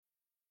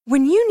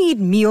When you need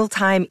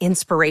mealtime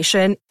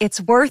inspiration,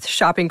 it's worth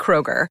shopping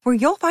Kroger, where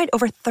you'll find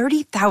over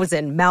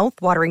 30,000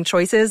 mouth-watering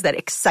choices that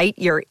excite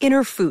your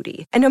inner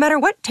foodie. And no matter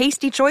what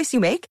tasty choice you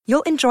make,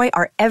 you'll enjoy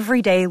our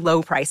everyday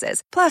low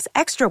prices, plus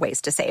extra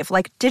ways to save,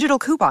 like digital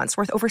coupons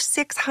worth over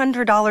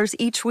 $600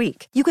 each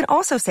week. You can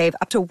also save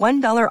up to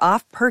 $1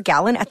 off per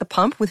gallon at the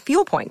pump with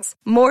fuel points.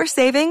 More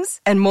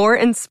savings and more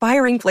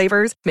inspiring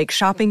flavors make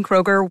shopping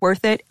Kroger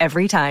worth it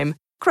every time.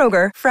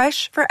 Kroger,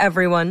 fresh for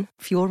everyone.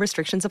 Fuel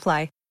restrictions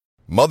apply.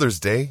 Mother's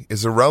Day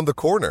is around the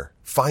corner.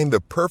 Find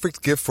the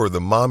perfect gift for the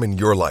mom in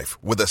your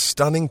life with a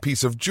stunning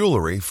piece of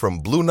jewelry from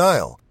Blue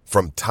Nile.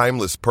 From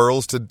timeless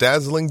pearls to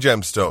dazzling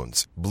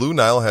gemstones, Blue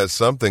Nile has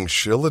something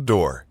she'll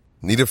adore.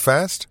 Need it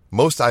fast?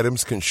 Most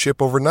items can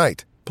ship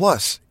overnight.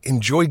 Plus,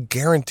 enjoy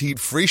guaranteed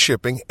free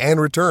shipping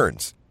and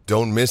returns.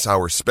 Don't miss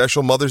our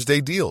special Mother's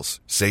Day deals.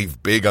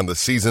 Save big on the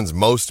season's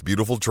most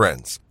beautiful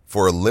trends.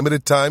 For a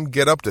limited time,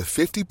 get up to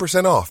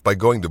 50% off by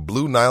going to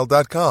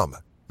BlueNile.com.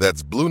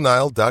 That's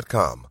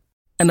BlueNile.com.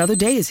 Another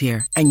day is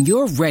here, and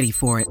you're ready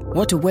for it.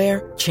 What to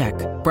wear? Check.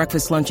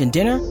 Breakfast, lunch, and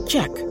dinner?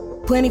 Check.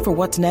 Planning for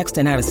what's next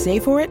and how to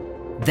save for it?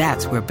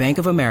 That's where Bank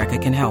of America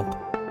can help.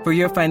 For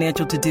your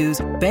financial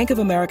to-dos, Bank of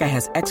America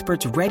has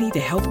experts ready to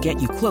help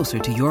get you closer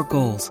to your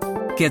goals.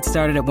 Get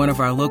started at one of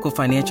our local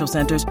financial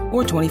centers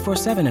or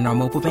 24/7 in our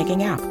mobile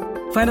banking app.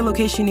 Find a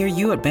location near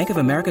you at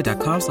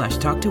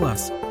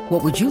bankofamerica.com/talktous.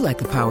 What would you like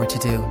the power to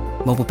do?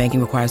 Mobile banking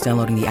requires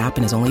downloading the app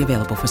and is only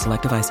available for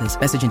select devices.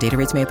 Message and data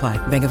rates may apply.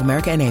 Bank of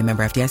America N.A.,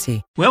 member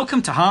FDIC.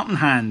 Welcome to Heart and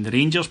Hand, the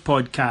Rangers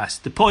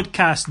podcast. The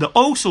podcast that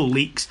also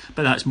leaks,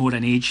 but that's more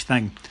an age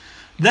thing.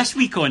 This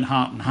week on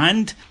Heart and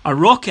Hand, a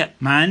rocket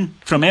man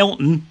from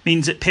Elton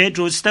means that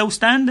Pedro's still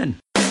standing.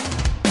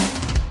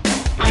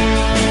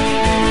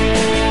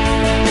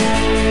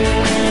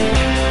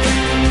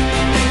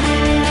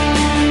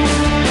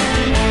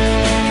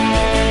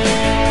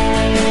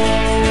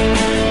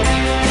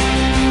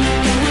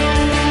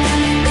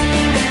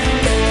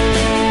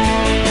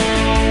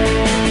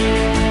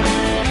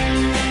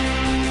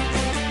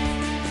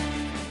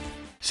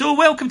 So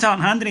welcome to Heart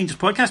and Hand, the Rangers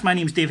podcast. My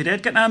name's David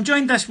Edgar and I'm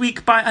joined this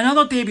week by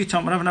another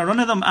debutant. We're having a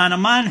run of them, and a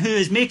man who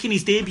is making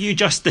his debut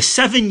just the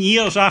 7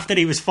 years after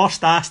he was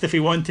first asked if he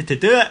wanted to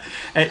do it.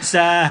 It's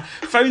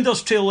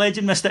Founders Trail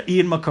legend Mr.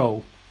 Ian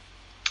McCall.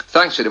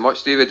 Thanks very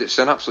much, David. It's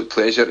an absolute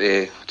pleasure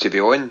to be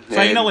on.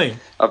 Finally.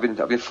 I've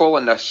been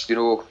following this,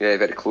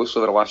 very closely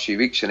over the last few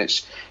weeks, and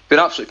it's been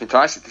absolutely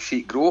fantastic to see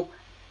it grow,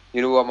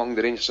 among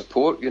the Rangers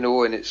support,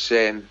 and it's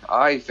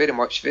very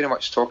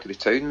much talk of the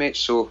town, mate.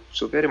 So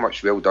very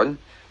much well done.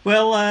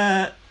 Well,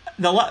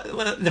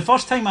 the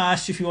first time I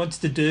asked you if you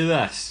wanted to do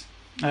this,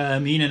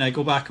 Ian and I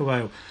go back a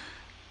while,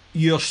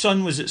 your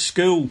son was at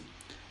school,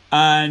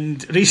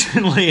 and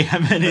recently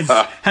him and his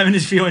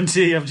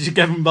fiancée have just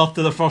given birth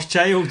to their first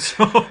child.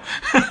 So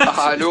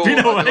I know.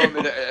 I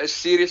mean,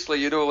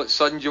 seriously,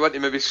 son, do you want to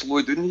maybe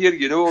slow down here?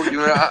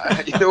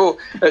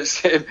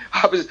 It's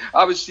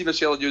I was seeing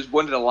myself as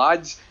one of the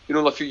lads.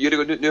 A few years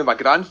ago, knew my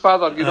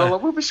grandfather.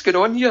 Like, what's going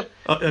on here?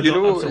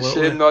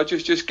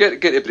 It's just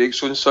get the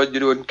brakes on, son.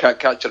 And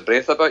catch your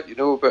breath a bit.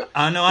 But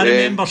I know. I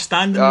remember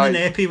standing in the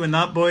Epi when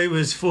that boy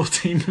was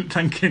 14,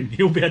 thinking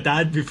he'll be a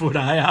dad before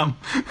I am.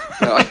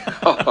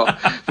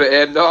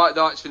 But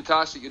no, it's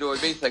fantastic. The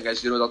main thing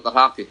is, they're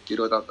happy.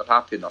 They're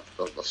happy and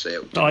they're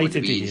settled.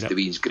 The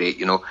Ween's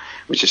great.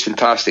 Which is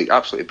fantastic.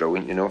 Absolutely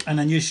brilliant. And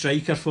a new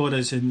striker for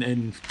us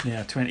in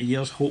 20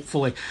 years,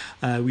 hopefully.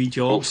 Wee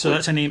Job. So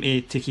that's a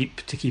name to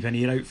keep an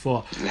ear out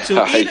for.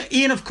 So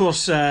Ian, of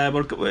course,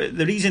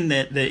 the reason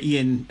that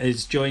Ian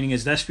is joining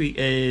us this week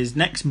is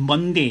next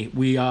Monday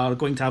we are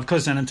going to have,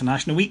 because it's an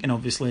international week and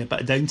obviously a bit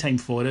of downtime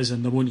for us,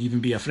 and there won't even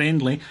be a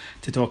friendly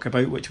to talk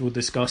about, which we'll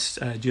discuss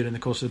during the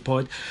course of the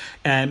pod.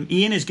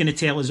 Ian is going to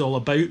tell us all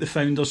about the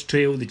Founders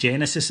Trail, the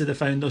genesis of the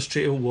Founders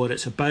Trail, what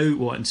it's about,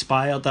 what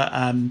inspired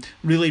it.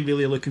 Really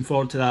looking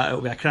forward to that.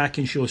 It'll be a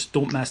cracking show, so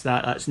don't miss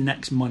that. That's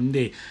next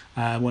Monday,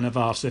 one of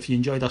ours. So if you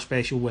enjoyed our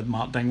special with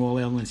Mark Dingwall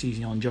earlier in the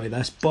season, you'll enjoy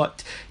this.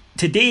 But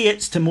today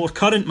it's to more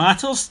current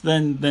matters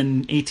than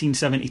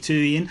 1872,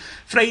 Ian.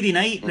 Friday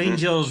night,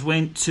 Rangers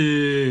went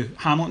to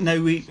Hamilton.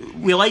 Now, we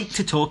like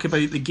to talk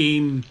about the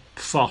game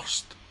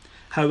first.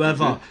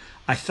 However,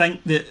 I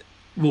think that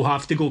we'll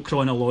have to go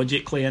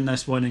chronologically in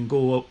this one and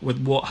go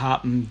with what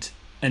happened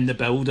in the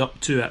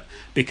build-up to it,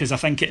 because I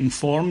think it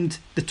informed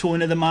the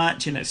tone of the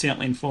match, and it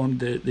certainly informed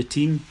the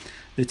team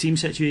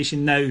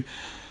situation. Now,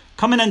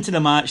 coming into the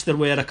match, there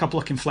were a couple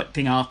of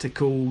conflicting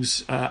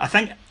articles. I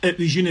think it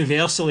was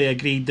universally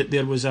agreed that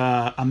there was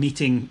a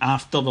meeting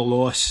after the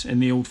loss in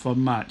the Old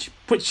Firm match,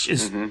 which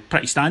is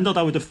pretty standard,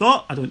 I would have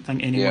thought. I don't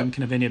think anyone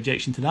can have any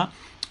objection to that.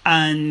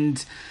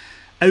 And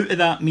out of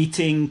that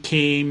meeting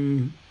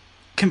came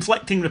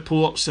conflicting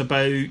reports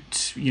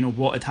about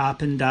what had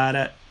happened at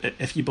it.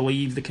 If you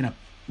believe the kind of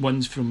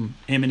ones from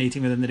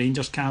emanating within the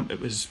Rangers camp, it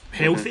was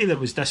healthy. There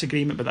was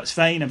disagreement, but that's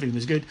fine, everything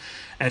was good.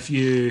 If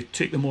you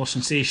took the more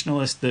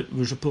sensationalist that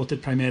was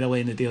reported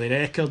primarily in the Daily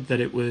Record, that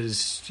it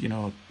was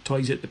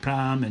toys at the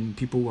pram and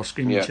people were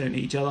screaming and shouting at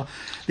each other,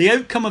 the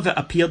outcome of it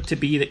appeared to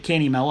be that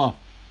Kenny Miller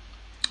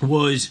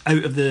was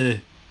out of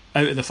the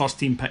first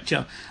team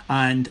picture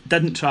and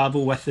didn't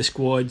travel with the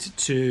squad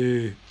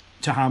to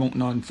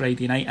Hamilton on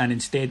Friday night, and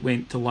instead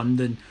went to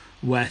London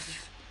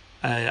with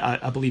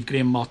I believe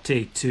Graham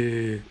Murty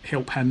to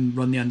help him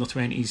run the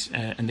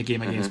under-20s in the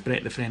game against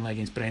the friendly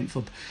against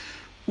Brentford.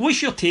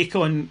 What's your take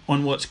on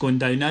what's going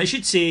down? Now, I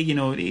should say,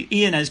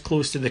 Ian is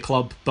close to the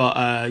club,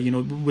 but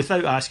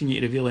without asking you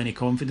to reveal any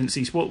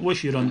confidences,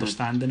 what's your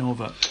understanding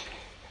of it?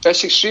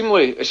 It's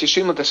extremely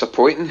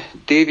disappointing,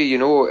 Davey.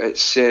 We're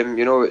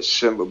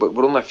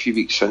only a few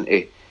weeks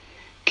into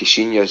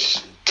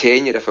Caixinha's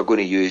tenure, if we're going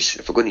to use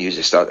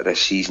the start of this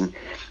season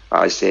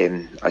as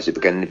the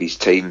beginning of his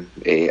time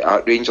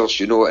at Rangers.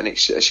 And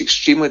it's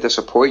extremely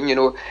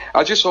disappointing.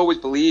 I just always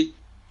believe,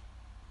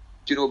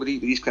 with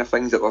these kind of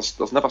things, that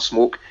there's never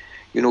smoke,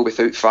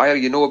 without fire,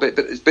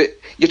 but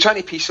you're trying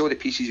to piece all the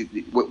pieces,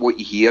 what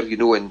you hear,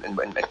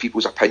 and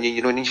people's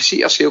opinion, and you say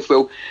to yourself,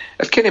 well,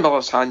 if Kenny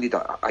Miller's handed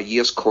a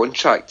year's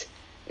contract,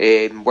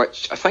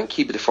 which I think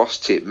he'd be the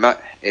first to admit,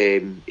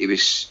 he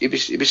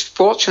was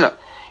fortunate,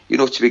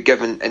 to be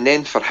given, and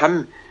then for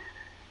him,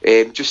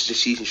 just as the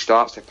season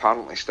starts, to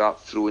apparently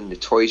start throwing the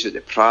toys at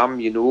the pram,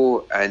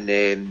 and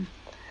then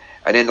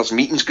there's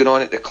meetings going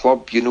on at the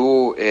club,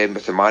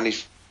 with the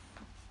management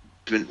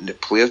and the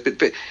players, but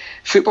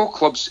football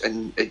clubs,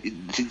 and they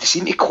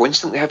seem to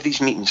constantly have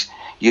these meetings,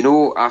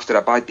 after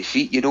a bad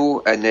defeat,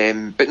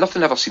 and but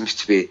nothing ever seems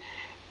to be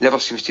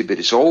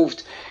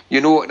resolved,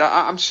 and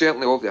I'm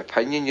certainly of the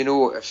opinion,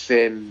 if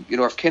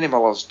Kenny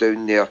Miller's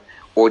down there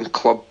on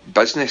club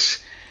business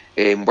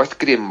with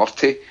Graham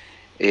Murty,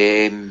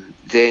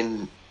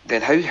 then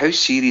how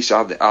serious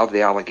are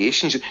the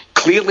allegations?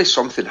 Clearly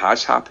something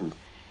has happened,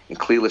 and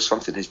clearly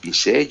something has been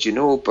said,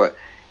 but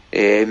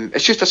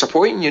it's just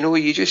disappointing,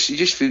 you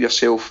just feel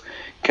yourself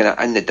kind of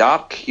in the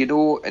dark,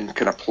 and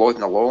kind of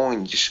plodding along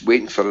and just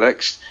waiting for the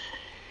next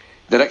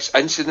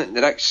incident,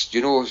 the next,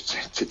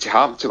 to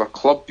happen to a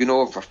club,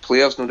 for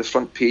players, the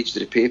front page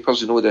of the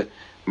papers, the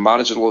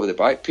manager all over the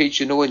back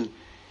page, and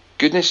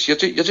goodness, you're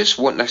just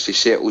wanting this to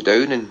settle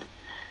down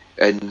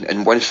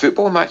and win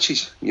football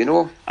matches,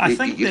 I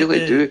think you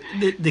really do.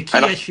 The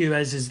key issue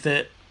is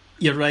that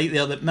you're right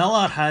there, that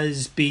Miller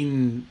has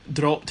been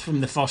dropped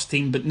from the first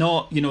team, but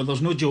not,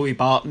 there's no Joey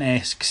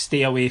Barton-esque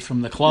stay away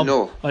from the club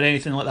or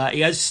anything like that.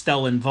 He is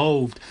still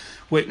involved,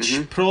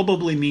 which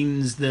probably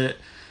means that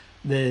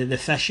the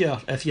fissure,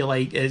 if you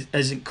like,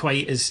 isn't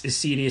quite as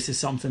serious as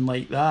something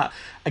like that.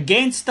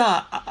 Against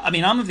that, I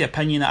mean, I'm of the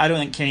opinion that I don't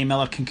think Kenny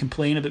Miller can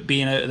complain about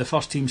being out of the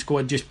first team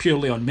squad just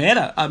purely on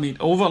merit. I mean,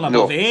 over and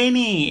above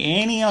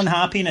any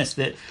unhappiness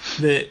that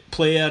the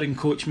player and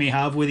coach may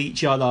have with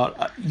each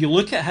other, you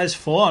look at his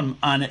form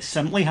and it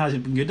simply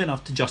hasn't been good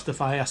enough to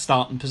justify a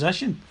starting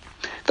position.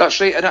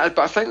 That's right, but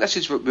I think this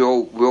is what we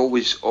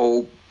always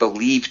all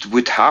believed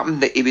would happen,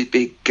 that he would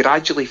be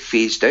gradually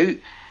phased out.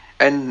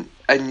 And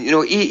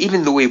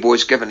even though he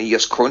was given a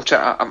year's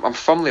contract, I'm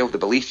firmly of the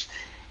belief,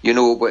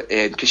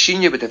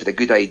 Caixinha would have had a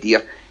good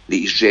idea that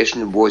his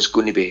dressing room was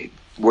going to be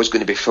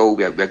filled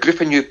with a group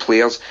of new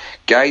players,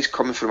 guys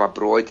coming from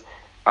abroad,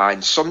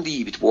 and somebody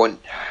he would want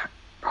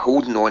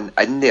holding on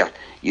in there,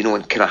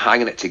 and kind of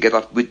hanging it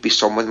together would be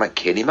someone like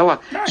Kenny Miller.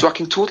 Right. So I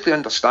can totally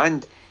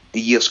understand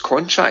the year's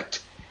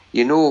contract,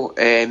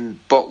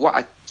 but what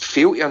I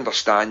fail to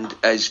understand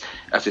is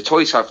if the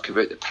toys have come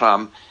out the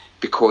pram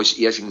because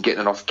he isn't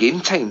getting enough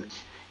game time.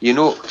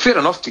 Fair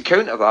enough, to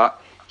counter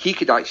that, he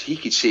could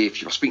say,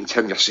 if you were speaking to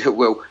him yourself,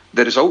 well,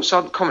 the results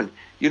aren't coming,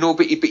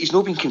 but he's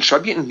not been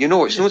contributing, it's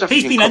no different.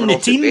 He's been in the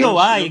team though,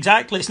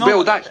 exactly. It's not,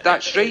 well,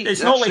 that's right.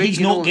 It's not like he's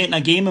not getting a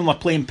game and we're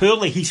playing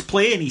poorly. He's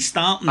playing, he's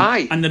starting,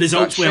 and the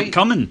results weren't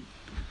coming.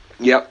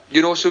 Yeah,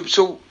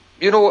 so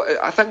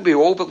I think we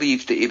all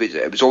believed that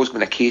it was always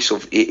going to be a case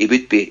of he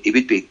would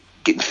be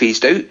getting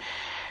phased out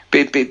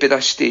by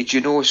this stage,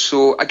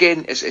 So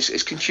again,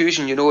 it's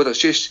confusion,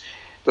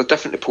 there's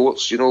different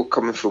reports,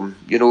 coming from,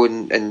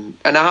 and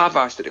I have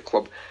asked at the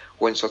club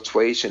once or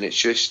twice, and it's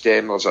just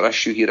there's an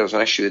issue here, there's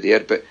an issue there,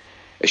 but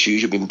it's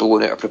usually been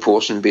blown out of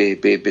proportion by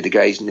the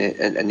guys in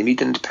the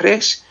media and the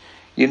press,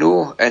 and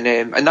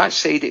that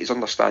side is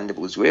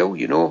understandable as well,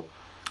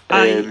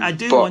 I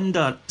do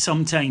wonder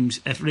sometimes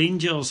if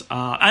Rangers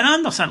are, and I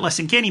understand,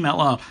 listen, Kenny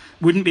Miller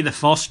wouldn't be the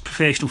first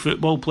professional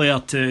football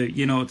player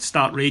to,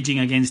 start raging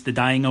against the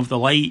dying of the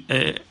light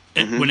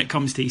when it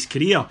comes to his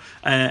career.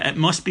 It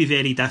must be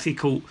very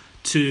difficult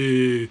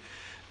to,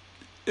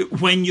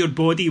 when your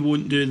body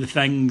won't do the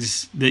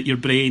things that your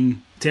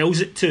brain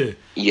tells it to.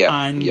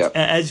 It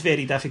is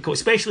very difficult,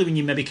 especially when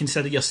you maybe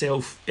consider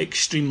yourself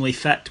extremely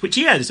fit, which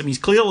he is. I mean, he's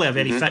clearly a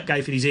very fit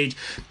guy for his age,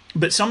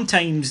 but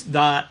sometimes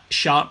that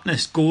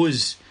sharpness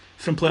goes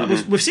from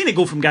players. We've seen it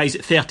go from guys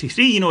at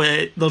 33.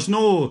 There's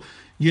no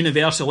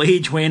universal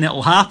age when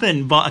it'll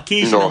happen, but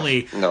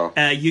occasionally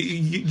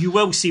you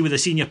will see with a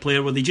senior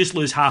player where they just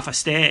lose half a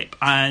step,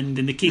 and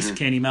in the case of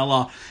Kenny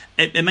Miller,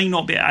 it might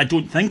not be, I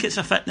don't think it's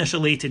a fitness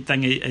related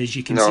thing, as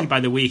you can see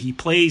by the way he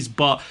plays,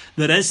 but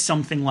there is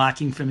something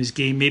lacking from his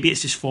game. Maybe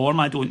it's his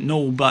form, I don't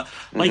know, but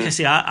like I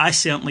say, I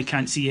certainly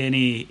can't see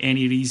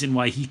any reason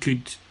why he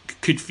could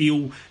could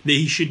feel that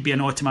he should be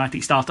an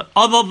automatic starter,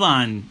 other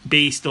than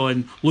based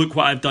on, look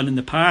what I've done in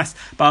the past.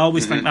 But I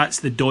always think that's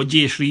the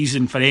dodgiest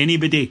reason for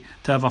anybody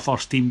to have a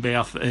first team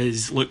berth,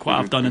 is look what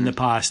I've done in the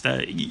past,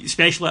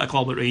 especially at a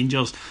club like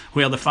Rangers,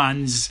 where the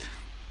fans,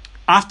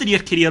 after your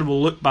career,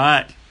 will look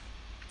back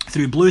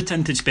through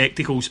blue-tinted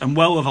spectacles and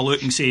will have a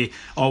look and say,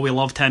 oh, we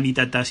loved him, he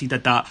did this, he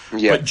did that.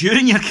 But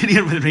during your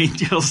career with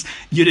Rangers,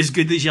 you're as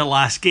good as your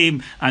last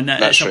game, and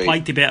it's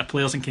applied to better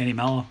players than Kenny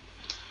Miller.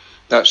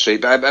 That's right.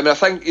 But I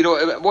think,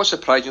 it was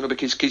surprising,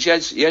 because he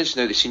is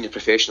now the senior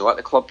professional at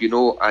the club,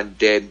 and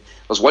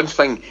there's one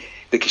thing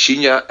that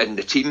Caixinha and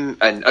the team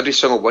and every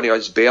single one of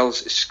us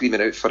Bells is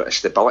screaming out for, is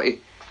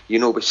stability.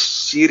 We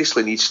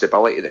seriously need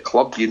stability at the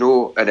club,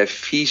 and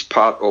if he's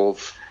part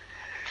of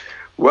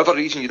whatever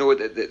reason,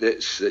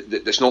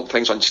 that's not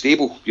things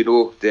unstable,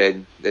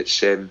 then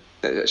it's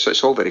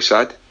all very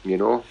sad,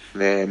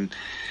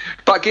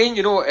 But again,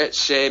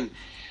 it's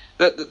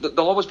there'll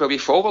always be a way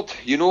forward,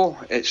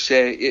 It's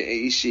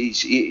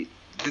the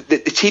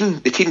team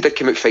did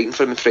come out fighting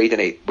for him on Friday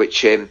night,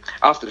 which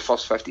after the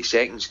first 50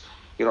 seconds,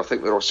 I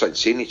think we're all sitting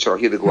saying to each other,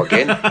 here we go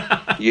again,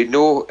 and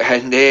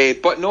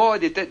but no,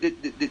 they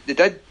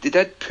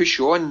did push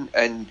on,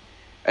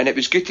 and it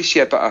was good to see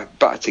a bit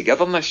of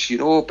togetherness,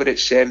 But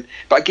it's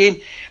but again,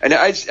 and it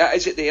is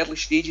at the early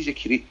stages of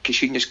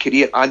Caixinha's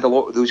career, and a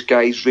lot of those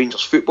guys'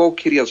 Rangers football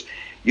careers,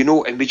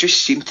 and we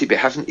just seem to be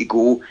having to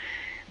go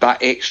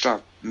that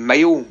extra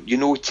mile,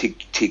 to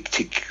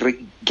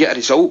get a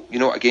result,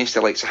 against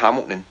the likes of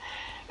Hamilton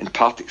and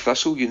Partick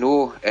Thistle,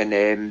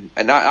 and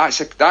that's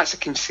a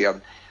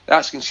concern.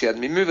 That's a concern. I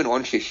mean, moving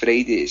on for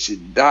Friday,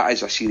 that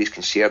is a serious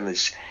concern,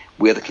 is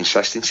where the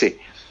consistency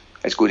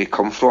is going to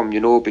come from,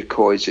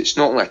 because it's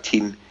not only a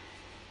team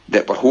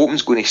that we're hoping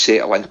is going to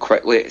settle in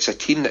quickly, it's a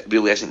team that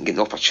really isn't getting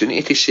the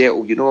opportunity to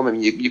settle, I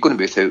mean, you're going to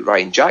be without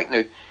Ryan Jack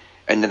now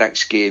in the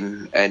next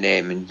game,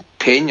 and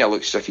Pena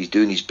looks as if he's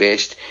doing his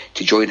best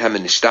to join him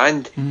in the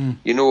stand,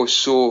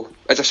 so,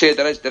 as I said,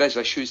 there is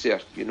issues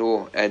there,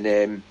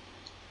 and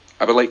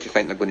I would like to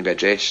think they're going to be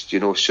addressed,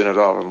 sooner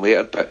rather than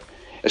later, but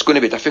it's going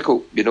to be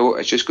difficult,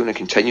 it's just going to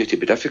continue to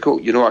be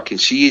difficult, I can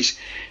see his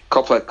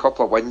couple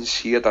of wins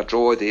here, a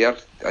draw there,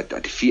 a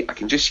defeat. I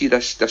can just see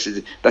this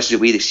is the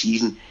way the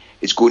season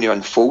is going to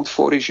unfold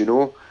for us,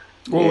 Well,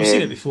 we've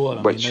seen it before.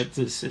 I mean,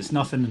 it's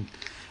nothing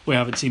we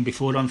haven't seen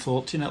before,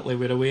 unfortunately.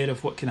 We're aware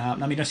of what can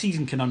happen. I mean, a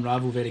season can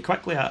unravel very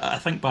quickly. I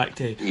think back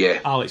to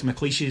Alex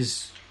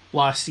McLeish's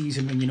last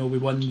season when, we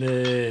won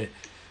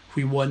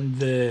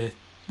the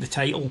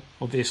title,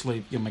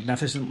 obviously,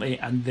 magnificently,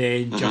 and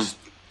then just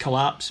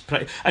collapse,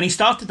 and he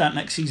started that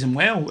next season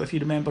well. If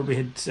you remember, we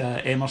had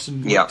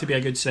Emerson to be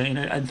a good sign,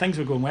 and things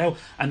were going well,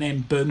 and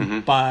then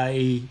boom,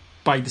 by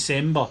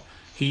December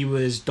he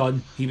was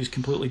done. He was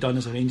completely done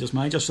as a Rangers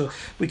manager, so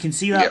we can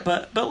see that.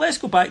 But let's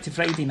go back to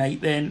Friday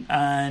night then,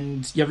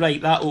 and you're right,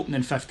 that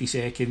opening 50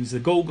 seconds, the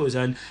goal goes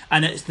in,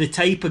 and it's the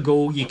type of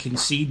goal you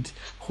concede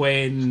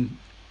when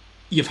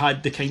you've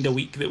had the kind of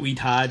week that we'd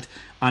had,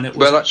 and it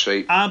was that's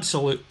right.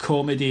 Absolute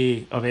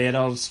comedy of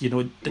errors,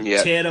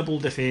 terrible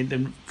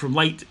defending from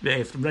right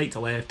to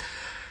left.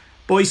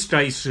 Boyce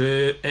drives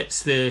through,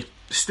 it's the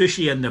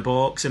Stushy in the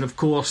box, and of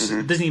course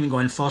it doesn't even go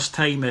in first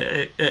time.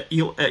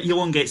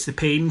 Elon gets the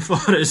pain for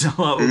us a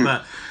little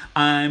bit.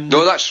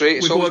 No, that's right.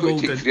 It's always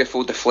going to take 3 or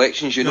 4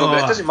 deflections, but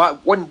it doesn't matter.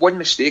 One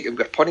mistake and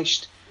we're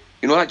punished.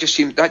 That just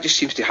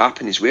seems to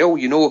happen as well.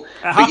 But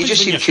you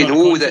just seem to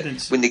know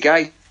that when the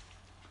guy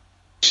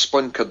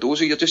spun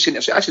Cardozo, you're just saying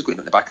this is going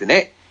on the back of the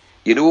net,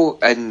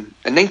 and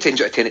 9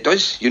 times out of 10 it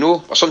does,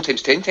 or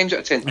sometimes 10 times out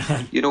of 10,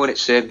 and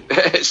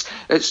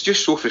it's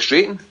just so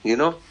frustrating,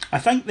 I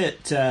think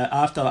that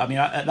after,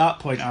 at that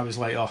point I was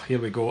like, oh, here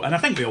we go, and I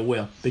think we all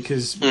were,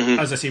 because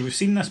as I say, we've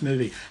seen this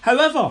movie.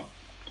 However,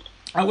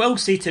 I will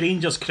say, to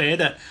Rangers'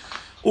 credit,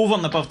 over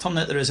and above turning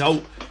out the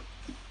result,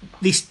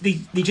 they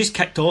just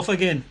kicked off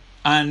again.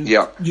 And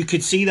you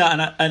could see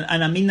that,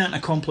 and I mean that in a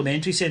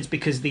complimentary sense,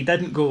 because they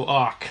didn't go,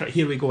 oh,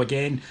 here we go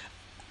again,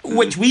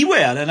 which we were,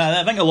 and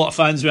I think a lot of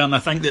fans were, and I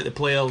think that the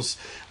players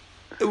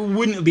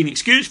wouldn't have been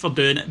excused for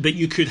doing it, but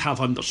you could have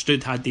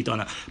understood had they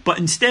done it. But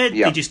instead,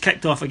 they just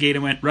kicked off again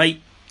and went,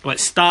 right,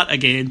 let's start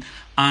again.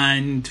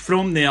 And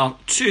from there,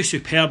 2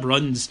 superb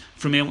runs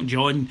from Elton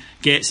John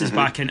gets us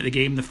back into the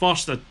game. The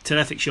first, a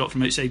terrific shot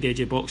from outside the edge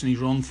of the box on his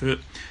wrong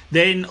foot.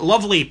 Then,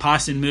 lovely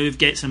passing move,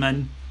 gets him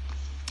in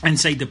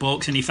inside the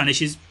box, and he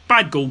finishes.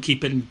 Bad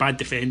goalkeeping, bad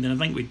defending. I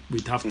think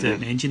we'd have to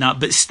mention that,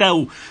 but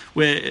still,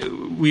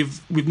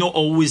 we've not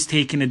always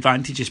taken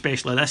advantage,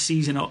 especially this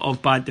season,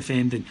 of bad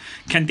defending.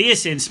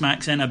 Candeias then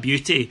smacks in a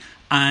beauty,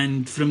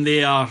 and from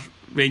there,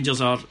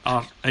 Rangers are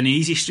an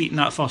easy street in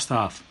that first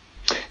half.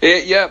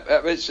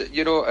 It was.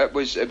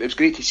 It was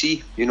great to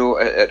see.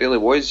 It really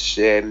was.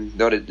 They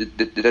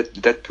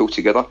did pull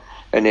together,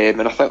 and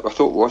I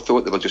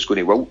thought they were just going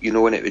to wilt.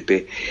 And it would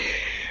be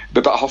a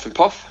bit of huff and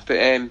puff, but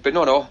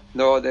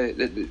no,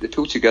 they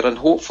pulled together, and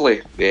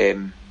hopefully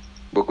we're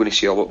going to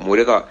see a lot more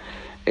of that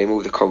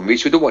over the coming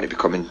weeks. We don't want to be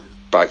coming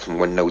back from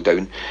 1-0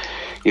 down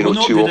We're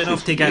not too good often,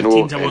 enough to give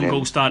teams a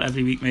 1-goal start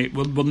every week, mate.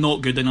 We're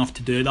not good enough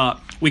to do that.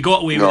 We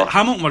got away with it.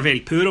 Hamilton were very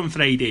poor on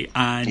Friday,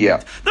 and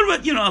there were,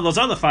 there's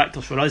other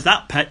factors for us.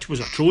 That pitch was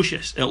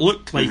atrocious. It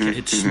looked like it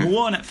had snow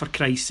on it, for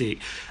Christ's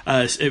sake.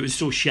 It was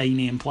so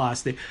shiny and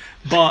plastic.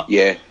 But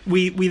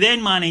we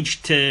then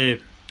managed to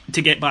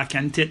get back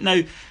into it.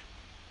 Now,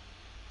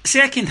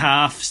 second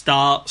half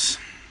starts,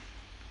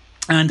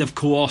 and of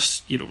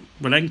course,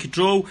 we're in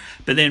control.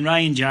 But then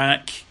Ryan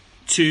Jack,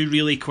 2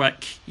 really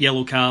quick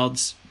yellow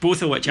cards,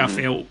 both of which I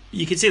felt,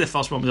 you could say the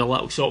first one was a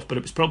little soft, but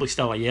it was probably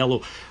still a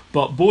yellow.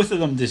 But both of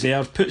them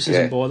deserved, puts us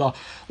in bother.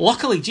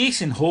 Luckily,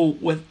 Jason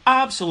Holt, with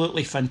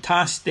absolutely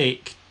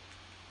fantastic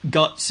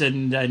guts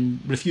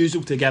and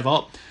refusal to give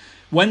up,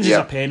 wins as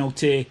a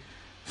penalty.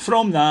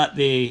 From that,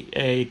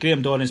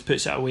 Graham Dorrans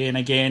puts it away, and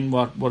again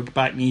we're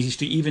back in easy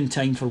street. Even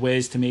time for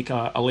Wes to make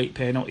a late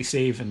penalty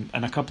save and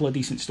a couple of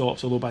decent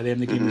stops, although by then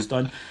the game was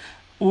done.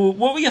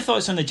 What were your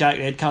thoughts on the Jack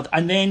red card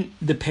and then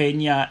the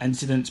Pena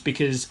incidents?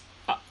 Because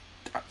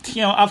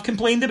I've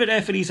complained about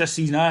referees this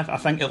season. I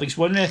think at least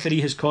one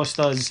referee has cost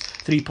us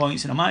 3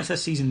 points in a match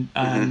this season,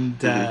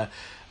 and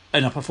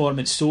in a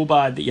performance so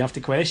bad that you have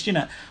to question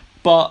it.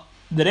 But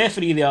the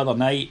referee the other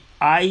night,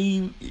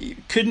 I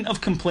couldn't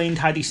have complained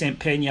had he sent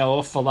Pena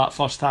off for that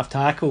first half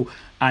tackle,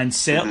 and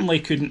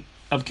certainly couldn't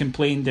have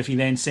complained if he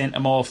then sent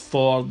him off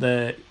for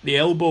the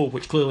elbow,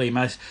 which clearly he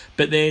missed.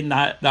 But then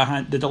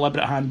the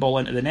deliberate handball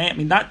into the net. I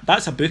mean,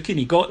 that's a booking.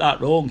 He got that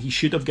wrong. He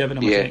should have given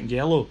him a second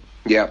yellow.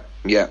 Yeah.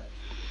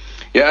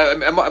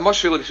 It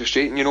must really be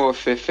frustrating.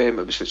 If it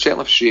was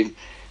certainly frustrating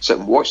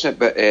sitting watching it,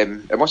 but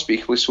it must be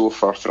equally so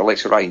for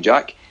Alexa Ryan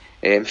Jack.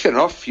 Fair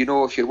enough,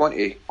 if you want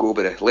to go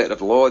by the letter of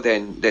the law,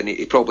 then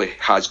he probably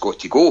has got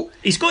to go.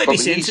 He's got to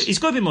he's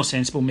got to be more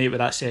sensible, mate, with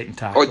that second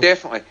tackle. Oh,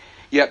 definitely.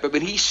 Yeah, but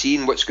when he's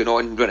seen what's going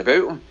on round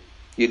about him,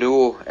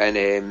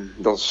 and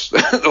there's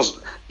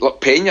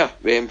Pena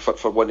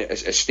for one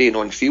is staying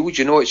on field.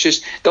 It's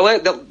just the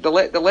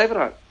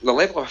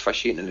level of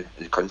officiating in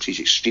the country is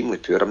extremely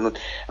poor.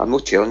 I'm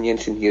not telling you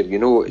anything here.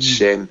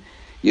 It's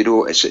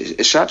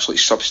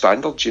absolutely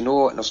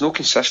substandard. And there's no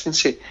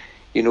consistency.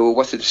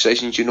 With the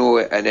decisions,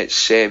 and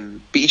it's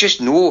but you just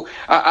know.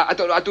 I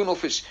don't know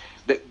if it's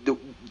that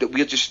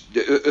we're just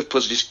our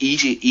players are just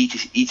easy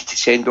to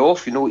send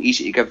off.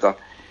 Easy to give a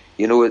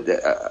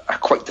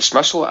quick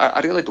dismissal. I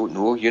really don't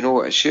know.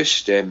 It's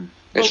just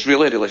it's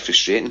really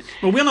frustrating.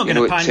 Well, we're not going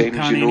to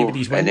pan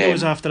anybody's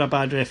windows after a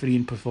bad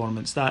refereeing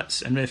performance.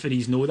 And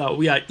referees know that.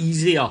 We are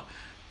easier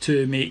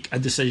to make a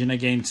decision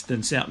against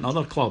than certain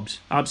other clubs.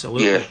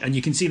 Absolutely, and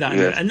you can see that.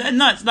 And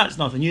that's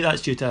nothing new.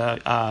 That's due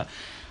to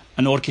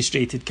an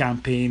orchestrated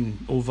campaign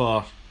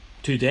over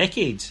 2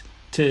 decades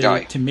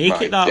to make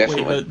it that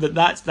definitely. Way.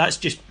 That's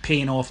just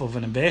paying off of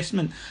an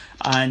investment,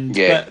 and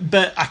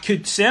but I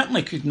could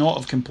not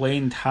have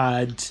complained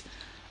had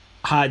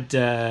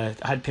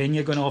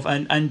Pena gone off.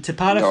 And to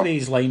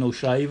paraphrase Lionel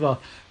Shriver,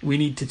 we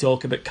need to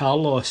talk about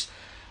Carlos.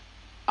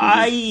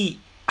 I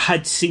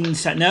had seen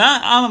now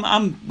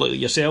I'm like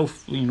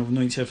yourself, we've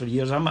known each other for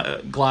years. I'm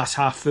a glass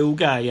half full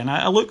guy, and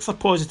I look for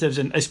positives,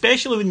 and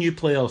especially with new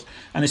players,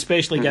 and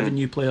especially giving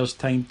new players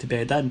time to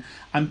bed in.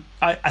 And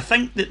I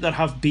think that there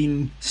have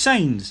been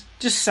signs,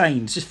 just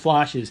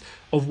flashes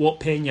of what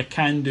Pena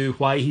can do,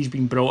 why he's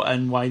been brought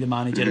in, why the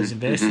manager has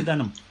invested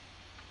in him.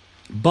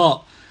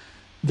 But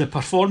the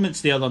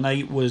performance the other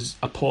night was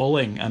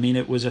appalling. I mean,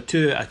 it was a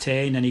 2 out of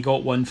 10, and he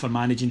got 1 for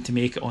managing to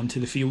make it onto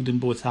the field in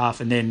both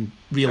half, and then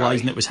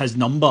realising it was his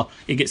number.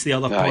 He gets the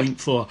other point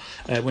for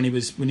when he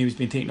was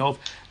being taken off.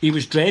 He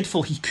was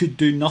dreadful. He could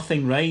do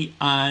nothing right.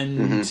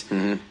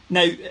 And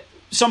now,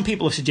 some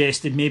people have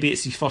suggested maybe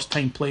it's his first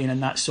time playing in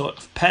that sort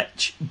of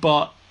pitch,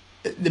 but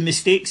the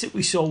mistakes that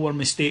we saw were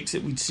mistakes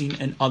that we'd seen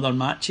in other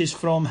matches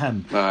from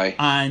him.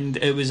 And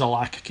it was a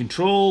lack of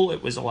control.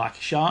 It was a lack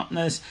of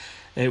sharpness.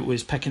 It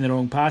was picking the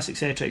wrong pass,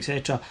 etc.,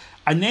 etc.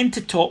 And then to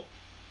top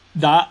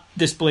that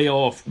display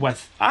off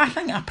with, I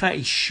think, a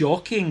pretty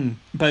shocking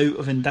bout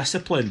of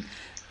indiscipline.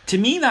 To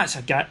me, that's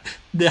a guy.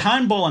 The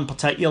handball in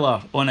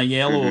particular on a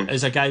yellow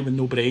is a guy with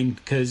no brain,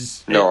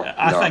 because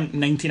I think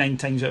 99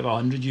 times out of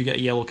 100 you get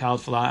a yellow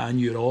card for that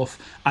and you're off,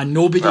 and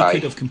nobody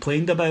could have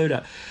complained about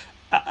it.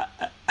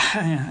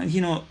 I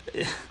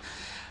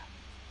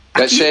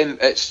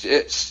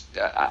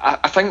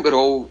think we're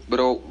all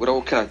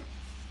kind of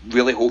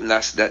really hoping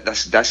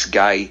this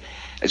guy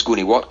is going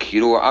to work.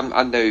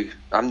 I'm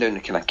now in the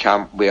kind of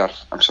camp where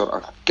I'm sort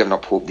of giving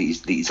up hope that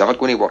he's ever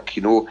going to work.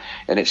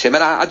 And it's and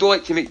I don't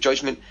like to make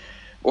judgment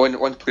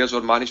on players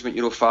or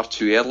management, far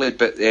too early.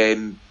 But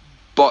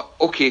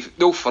okay,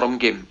 no firm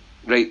game,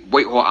 right?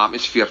 White hot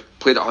atmosphere,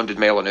 played at 100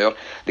 mile an hour.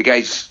 The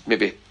guy's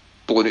maybe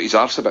blowing out his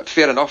arse a bit.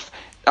 Fair enough.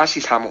 That's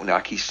his Hamilton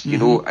Accies,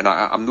 and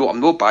I'm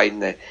not buying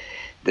the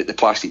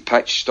plastic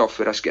pitch stuff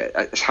where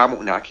it's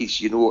Hamilton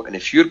Accies, and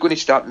if you're going to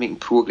start making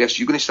progress,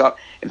 you're going to start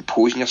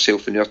imposing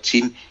yourself in our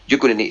team, you're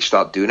going to need to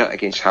start doing it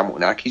against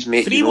Hamilton Accies,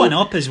 mate. 3-1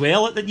 up as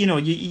well.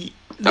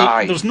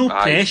 There's no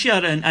pressure,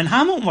 and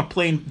Hamilton were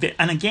playing,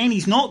 and again,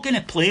 he's not going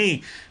to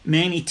play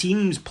many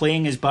teams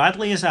playing as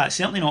badly as that.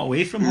 Certainly not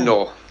away from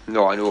home.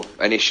 I know.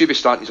 And he should be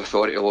starting his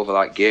authority all over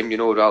that game,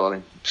 rather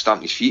than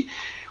stamping his feet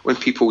on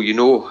people,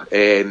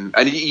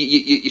 and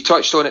you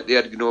touched on it there,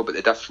 about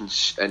the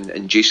difference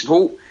in Jason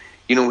Holt.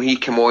 He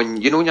come on,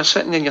 and you're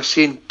sitting there and you're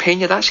saying,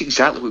 Pena, that's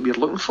exactly what we're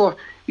looking for.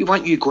 We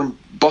want you going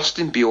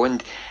busting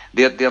beyond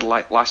their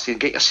last year,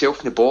 get yourself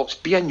in the box,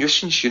 be a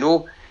nuisance,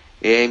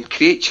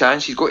 create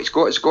chance. He's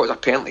got his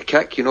penalty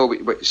kick,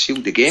 but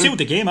sealed the game. Sealed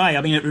the game, aye.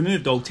 I mean, it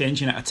removed all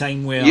tension at a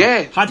time where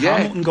had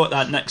Hamilton got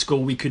that next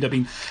goal, we could have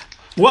been.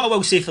 What I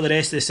will say for the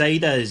rest of the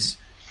side is,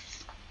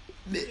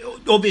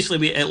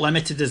 obviously it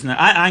limited, isn't it?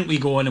 I think we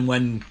go on and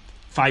win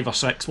 5 or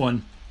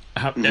 6-1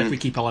 if we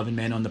keep 11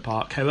 men on the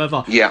park.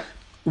 However,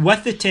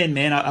 with the 10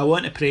 men, I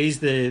want to praise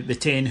the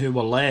 10 who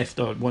were left,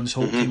 or once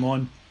Holt came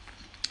on.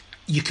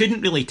 You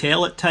couldn't really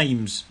tell at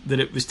times that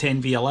it was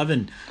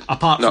 10v11,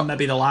 apart from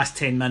maybe the last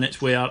 10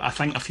 minutes where I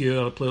think a few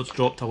other players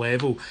dropped a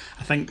level.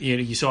 I think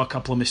you saw a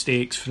couple of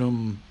mistakes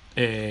from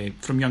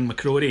young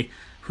McCrory,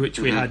 which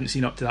we hadn't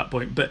seen up to that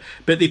point. But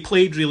they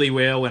played really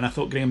well, and I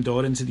thought Graham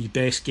Dorrans had his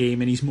best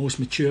game and his most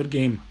mature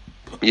game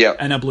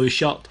in a blue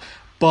shirt.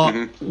 But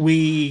I'm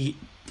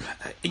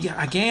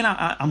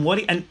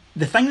worried. And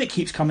the thing that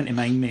keeps coming to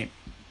mind, mate,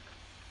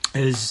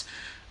 is,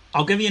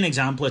 I'll give you an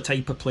example of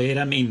type of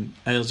player. I mean,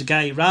 there's a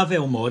guy,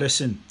 Ravel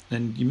Morrison,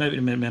 and you might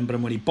remember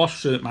him when he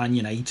burst through at Man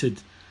United,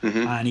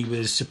 and he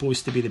was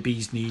supposed to be the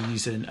bee's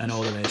knees and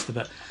all the rest of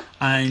it.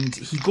 And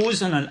he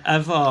goes on an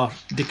ever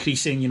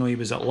decreasing, he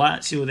was at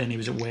Lazio, then he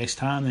was at West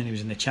Ham, then he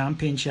was in the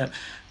Championship.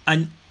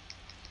 And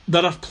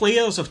there are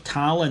players of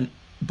talent.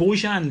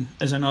 Bojan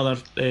is another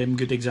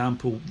good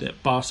example.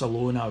 At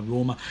Barcelona,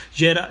 Roma,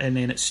 and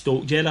then at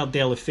Stoke, Gerard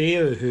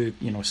Deulofeu, who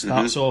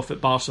starts off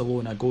at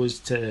Barcelona, goes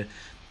to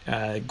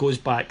Everton,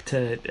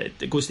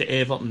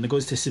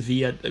 goes to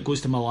Sevilla, goes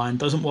to Milan,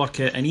 doesn't work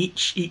out, and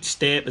each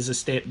step is a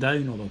step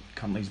down. Although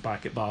currently he's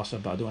back at Barca,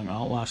 but I don't think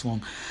that'll last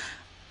long.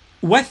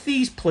 With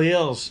these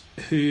players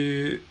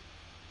who,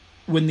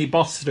 when they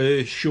burst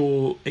through,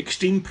 show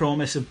extreme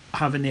promise of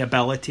having the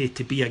ability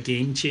to be a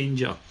game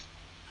changer,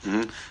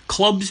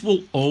 clubs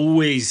will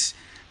always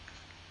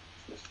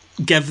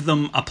give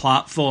them a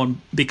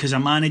platform, because a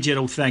manager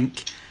will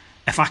think,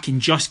 if I can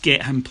just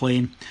get him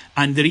playing.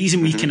 And the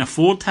reason we can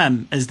afford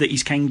him is that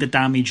he's kind of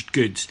damaged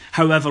goods.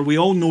 However, we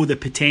all know the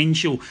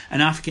potential,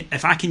 and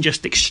if I can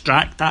just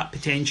extract that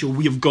potential,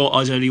 we've got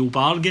us a real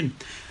bargain.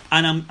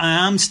 And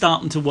I am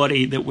starting to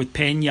worry that with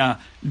Pena,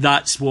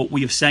 that's what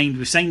we've signed.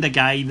 We've signed a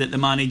guy that the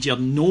manager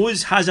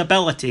knows has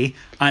ability,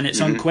 and it's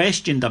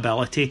unquestioned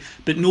ability,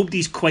 but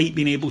nobody's quite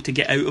been able to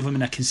get out of him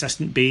on a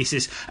consistent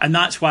basis. And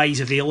that's why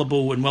he's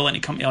available and willing to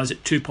come to us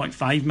at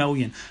 2.5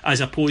 million, as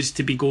opposed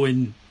to be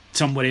going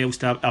somewhere else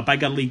to a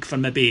bigger league for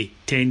maybe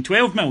 10,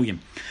 12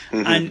 million.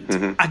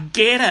 I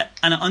get it,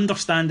 and I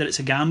understand that it's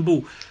a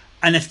gamble.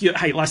 And if you're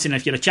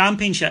a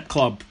Championship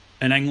club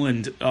in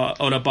England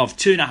or above,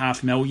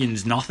 2.5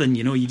 million's nothing.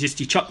 You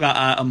chuck that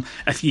at him.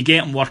 If you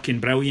get him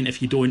working, brilliant.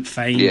 If you don't,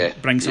 fine.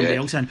 Bring somebody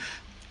else in.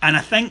 And I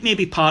think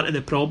maybe part of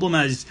the problem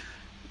is,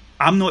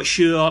 I'm not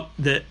sure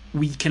that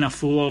we can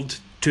afford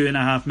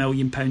 £2.5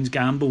 million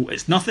gamble.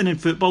 It's nothing in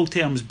football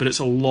terms, but it's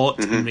a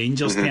lot in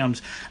Rangers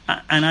terms.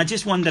 And I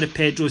just wonder if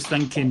Pedro's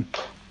thinking,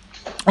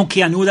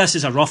 okay, I know this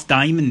is a rough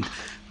diamond,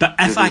 but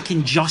if I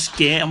can just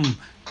get him,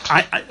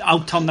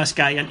 I'll turn this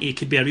guy into, he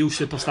could be a real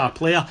superstar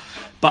player.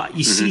 But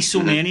you see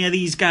so many of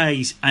these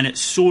guys, and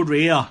it's so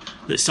rare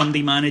that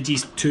somebody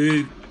manages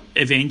to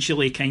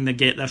eventually kind of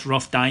get this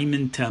rough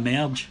diamond to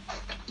emerge.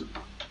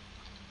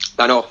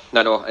 I know,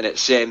 and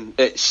it's an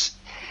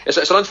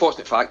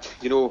unfortunate fact.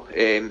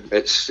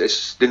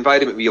 It's the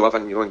environment we live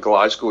in, in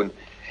Glasgow, and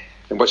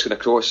what's going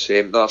across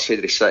the other side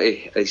of the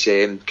city is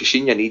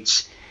Caixinha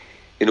needs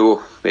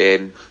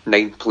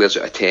 9 players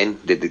out of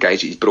 10, the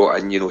guys that he's brought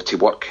in, to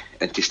work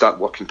and to start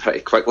working pretty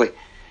quickly.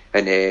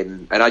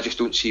 And I just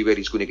don't see where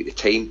he's going to get the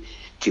time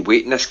to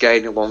wait in this guy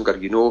any longer.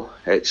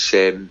 It's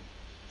the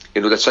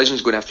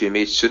decision's going to have to be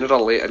made sooner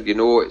or later.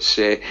 It's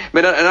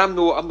and I'm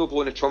no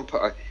blowing the trumpet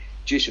at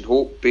Jason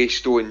Holt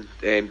based on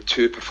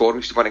 2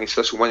 performances, one against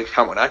this one against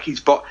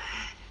Hamilton,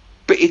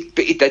 but he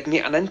did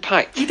make an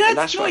impact. He did. And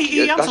that's what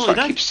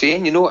I keep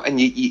saying. And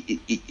he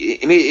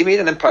made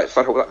an impact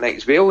for Hull that night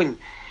as well. And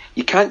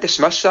you can't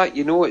dismiss that.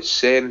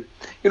 It's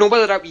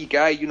whether that wee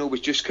guy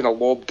was just kind of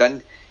lobbed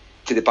in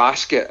to the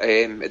basket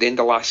at the end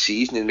of last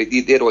season, and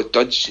they're all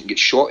duds and get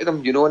shot at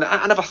them, and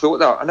I never thought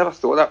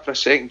that for a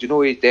second.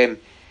 He'd been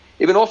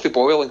off the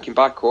boil and came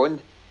back on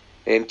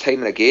time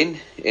and again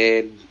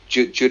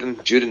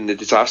during the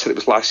disaster that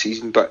was last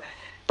season. But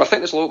I think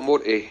there's a lot more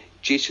to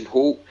Jason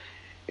Holt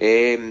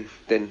than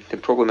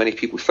probably many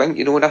people think,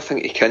 and I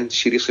think he can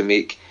seriously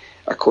make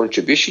a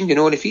contribution,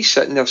 and if he's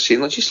sitting there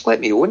saying, just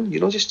let me on,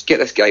 just get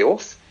this guy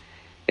off.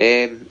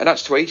 And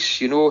that's twice,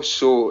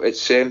 so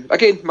it's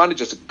again,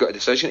 managers have got a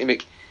decision to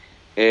make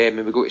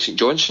when we go to St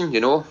Johnstone,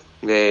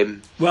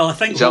 well, I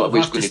think exactly what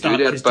he's going to do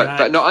there,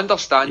 but not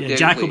understand.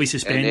 Jack will be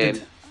suspended.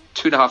 And,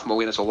 £2.5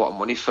 million is a lot of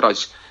money for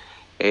us,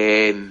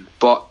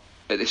 but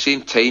at the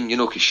same time,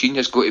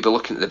 Caixinha's got to be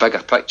looking at the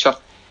bigger picture.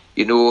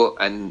 you know,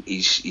 and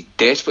he's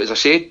desperate, as I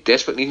said,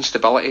 desperate, needing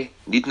stability,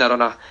 needing a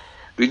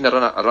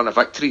run of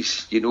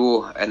victories, you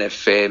know, and I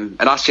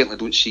certainly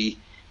don't see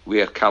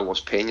where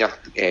Carlos Pena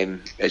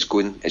is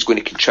going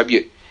to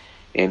contribute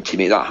to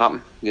make that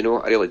happen, you know,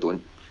 I really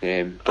don't.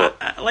 But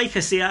like I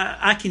say,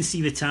 I can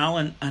see the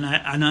talent, and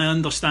I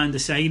understand the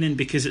signing,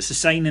 because it's a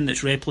signing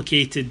that's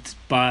replicated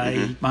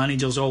by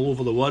managers all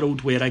over the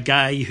world, where a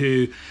guy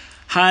who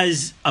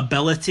has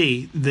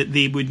ability that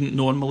they wouldn't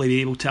normally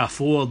be able to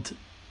afford,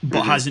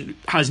 but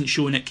hasn't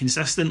shown it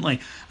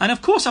consistently. And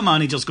of course a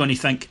manager's going to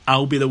think,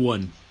 I'll be the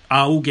one,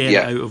 I'll get it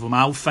out of him,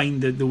 I'll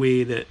find the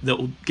way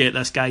that'll get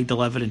this guy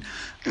delivering.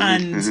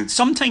 And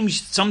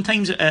sometimes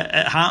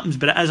it happens,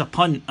 but it is a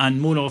punt, and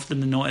more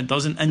often than not it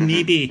doesn't. And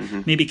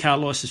maybe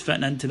Carlos is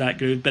fitting into that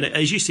groove. But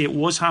as you say, it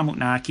was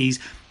Hamilton Accies.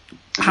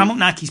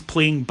 Hamilton Accies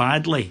playing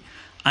badly,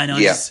 and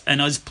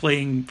us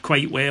playing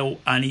quite well,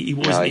 and he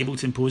wasn't able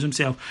to impose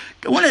himself.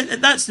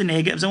 That's the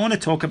negatives. I want to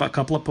talk about a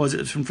couple of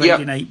positives from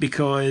Friday night,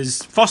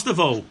 because first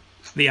of all,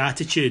 the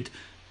attitude.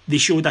 They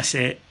showed a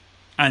set.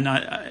 And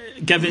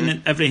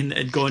given everything that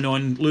had gone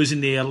on,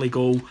 losing the early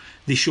goal,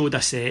 they showed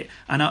a set.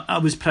 And I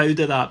was proud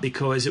of that,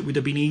 because it would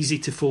have been easy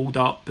to fold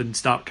up and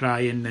start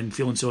crying and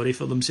feeling sorry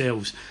for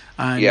themselves.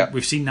 And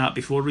we've seen that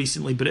before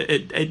recently, but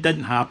it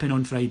didn't happen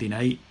on Friday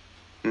night.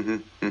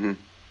 You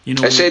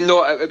know,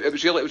 it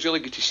was really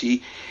good to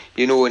see,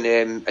 you know,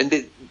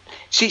 and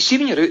see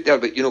when you're out there,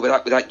 but you know,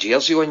 with that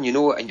jersey on, you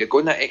know, and you're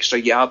going that extra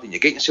yard, and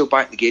you're getting yourself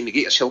back in the game, you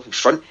get yourself in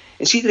front,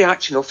 and see the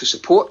reaction of the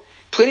support.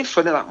 Playing in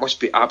front of that must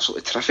be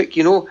absolutely terrific,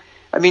 you know.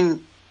 I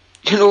mean,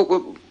 you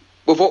know,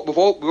 we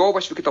all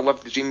wish we could have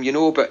lived the dream, you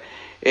know. But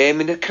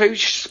when the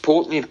crowd's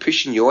supporting you and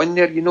pushing you on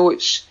there, you know,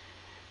 it's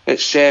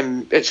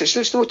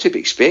not to be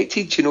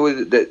expected, you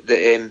know, that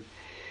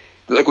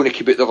they're going to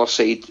keep out the other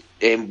side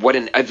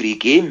winning every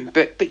game.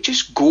 But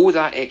just go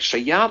that extra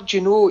yard,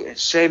 you know.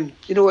 It's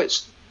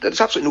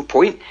there's absolutely no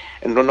point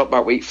in running up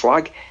that white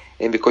flag,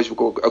 because we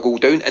go a goal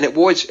down. And it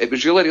was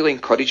really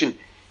encouraging,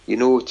 you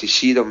know, to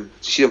see them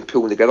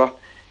pulling together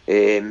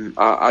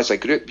as a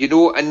group, you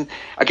know. And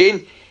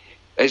again,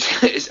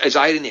 as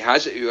irony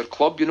has it, our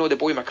club, you know, the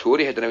boy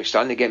McCrory had an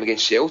outstanding game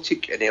against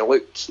Celtic, and he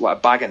looked like a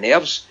bag of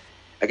nerves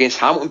against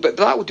Hamilton, but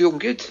that will do him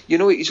good, you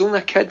know. He's only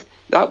a kid,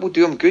 that will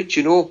do him good,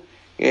 you know.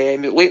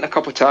 Late in a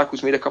couple of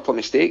tackles, made a couple of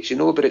mistakes, you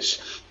know, but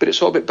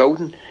it's all about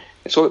building.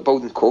 It's all about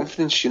building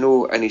confidence, you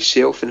know, in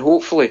himself, and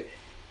hopefully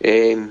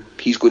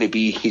he's going to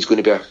be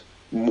a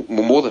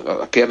more than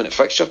a permanent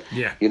fixture,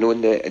 you know,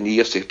 in the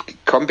years to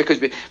come, because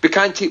we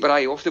can't take our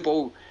eye off the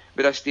ball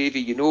with us, Davey.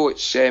 You know,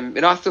 it's and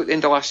I thought at the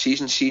end of last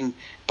season, seeing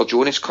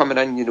Burjonis coming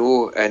in, you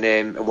know,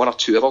 and one or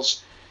two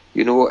others,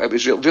 you know, it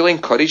was really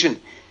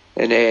encouraging.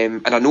 And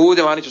I know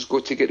the manager's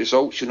got to get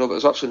results, you know, but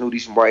there's absolutely no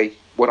reason why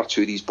one or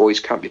two of these boys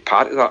can't be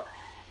part of that,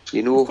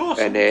 you know.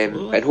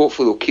 And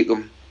hopefully they'll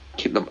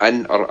keep them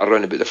in or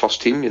around about the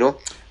first team, you know.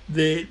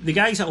 The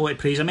guys that I want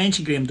to praise, I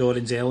mentioned Graham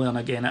Dorrans earlier, and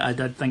again, I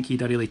did think he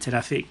had a really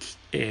terrific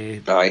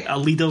a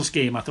leader's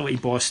game. I thought he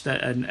bossed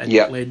it and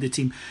led the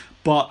team.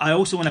 But I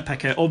also want to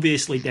pick out,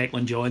 obviously,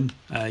 Declan John,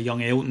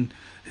 young Elton,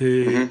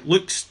 who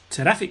looks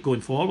terrific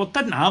going forward.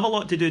 Didn't have a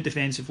lot to do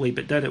defensively,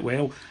 but did it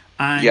well.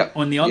 And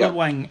on the other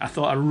wing, I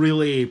thought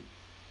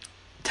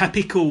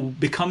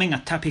becoming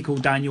a typical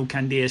Daniel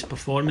Candeias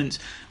performance.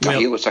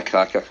 He looks a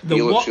cracker.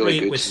 The work really rate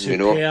good, was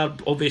superb, you know?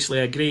 Obviously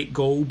a great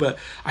goal, but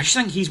I just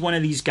think he's one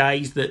of these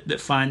guys that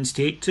fans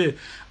take to.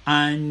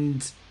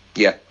 And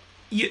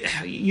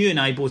you and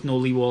I both know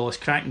Lee Wallace,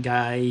 cracking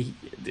guy,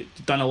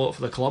 done a lot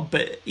for the club,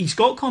 but he's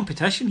got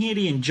competition here,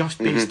 Ian, just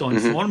based on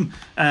form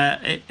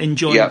in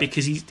John,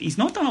 because he's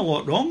not done a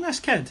lot wrong, this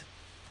kid.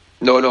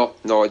 No,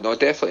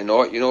 definitely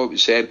not. You know, it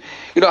was it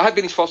had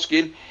been his first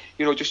game,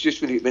 you know,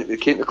 just when he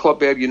came to the club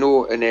there, you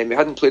know, and he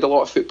hadn't played a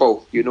lot of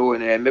football, you know,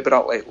 and maybe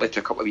that led to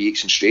a couple of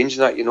weeks and strange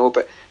and that, you know,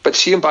 but to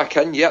see him back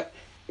in, you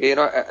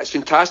know, it's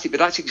fantastic. But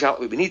that's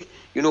exactly what we need.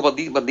 You know,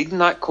 we're needing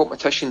that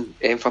competition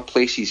for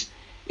places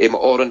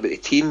all around with the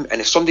team,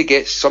 and if somebody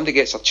gets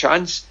a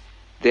chance,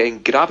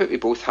 then grab it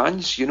with both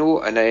hands, you know,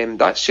 and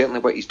that's certainly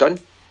what he's done,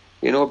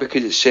 you know,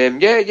 because it's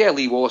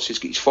Lee Wallace has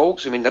got his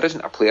faults. I mean, there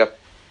isn't a player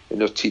in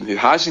their team who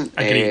hasn't.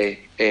 But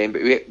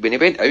when he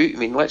went out, I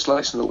mean, let's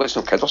not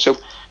kid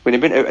ourselves. When he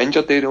went out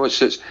injured, you know,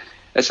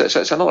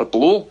 it's another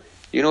blow,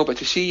 you know. But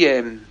to see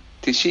Elton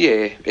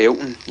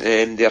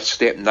there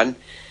stepping in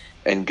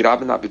and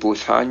grabbing that with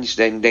both hands,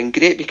 then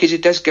great, because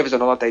it does give us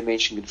another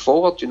dimension going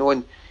forward, you know.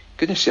 And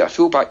goodness sake, a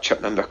full-back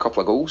chipping in with a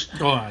couple of goals.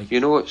 You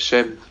know, it's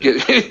we're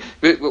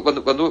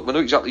not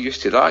exactly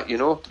used to that, you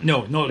know.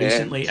 No, not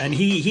recently. And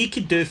he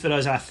could do for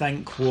us, I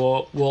think,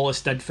 what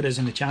Wallace did for us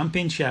in the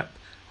Championship,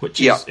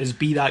 which is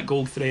be that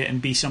goal threat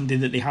and be somebody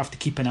that they have to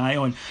keep an eye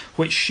on,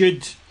 which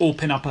should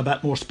open up a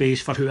bit more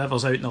space for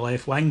whoever's out in the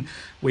left wing.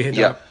 We had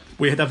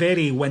a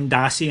very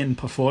Windassian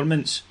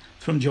performance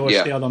from Josh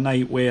the other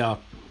night, where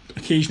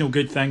occasional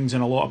good things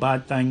and a lot of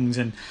bad things,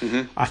 and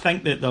I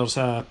think that there's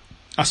a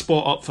a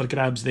spot up for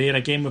grabs there.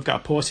 Again, we've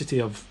got a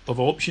paucity of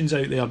options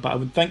out there, but I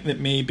would think that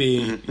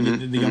maybe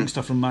the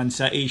youngster from Man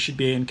City should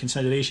be in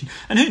consideration.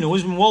 And who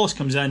knows, when Wallace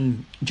comes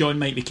in, John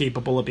might be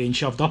capable of being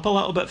shoved up a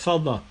little bit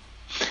further.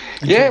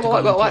 Yeah,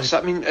 well, that's,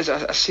 I mean, as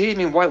I say, I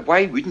mean,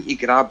 why wouldn't you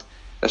grab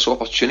this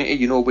opportunity,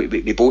 you know,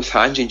 with both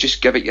hands and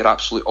just give it your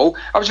absolute all?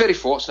 I was very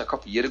fortunate a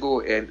couple of years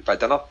ago by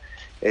dinner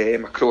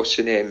across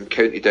in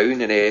County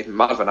Down, and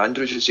Marvin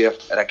Andrews was there,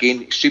 and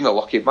again, extremely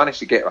lucky, managed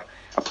to get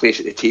a place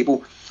at the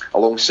table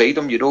alongside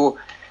him, you know,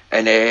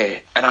 and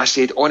I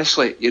said,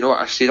 honestly, you know,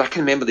 I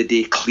can remember the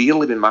day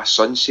clearly when my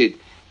son said,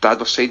 Dad,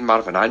 we're signing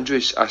Marvin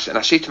Andrews, and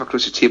I said to him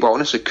across the table, I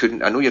honestly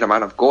couldn't, I know you're a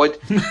man of God,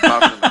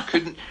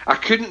 Marvin, I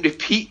couldn't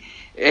repeat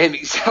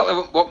exactly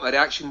what my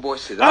reaction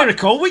was to that. I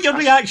recall what your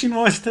reaction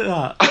was to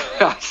that.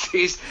 I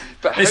says,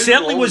 but it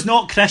certainly was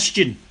not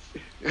Christian.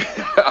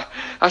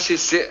 I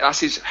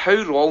says,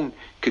 how wrong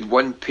could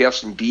one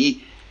person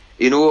be?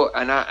 You know,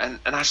 and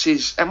I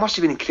says, it must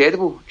have been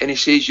incredible. And he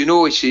says,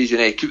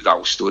 and I keep that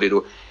whole story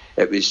though.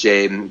 It was,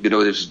 there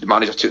was the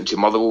manager took him to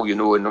Motherwell, you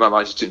know, and another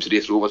manager took him to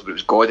Raith Rovers, but it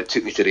was God that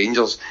took me to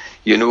Rangers,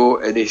 you know.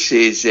 And he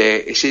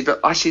said, but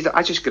I said,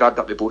 I just grabbed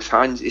up with both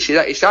hands. He said,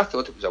 I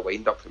thought it was a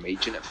wind up from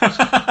agent at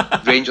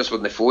first. Rangers were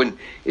on the phone.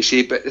 He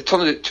said, but it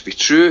turned out to be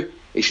true.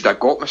 He said, I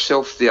got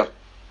myself there,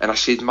 and I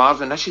said,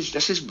 Marvin, this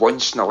is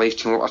once in a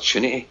lifetime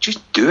opportunity.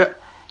 Just do it.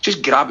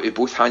 Just grab it with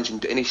both hands,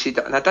 and he said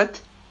that, and I did.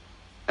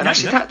 And I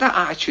said, that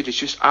attitude is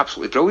just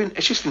absolutely brilliant.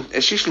 It's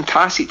just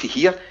fantastic to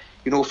hear,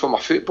 you know, from a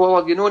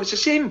footballer, you know. And it's the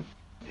same.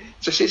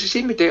 It's the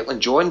same with Declan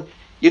John,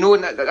 you know.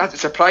 And that the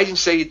surprising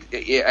side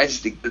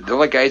is the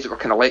other guys that were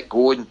kind of let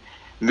go and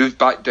moved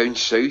back down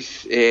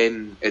south at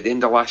the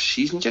end of last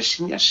season.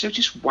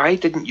 Just why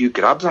didn't you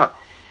grab that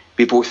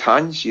with both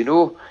hands, you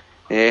know?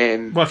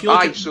 Well, if you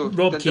look at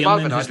Rob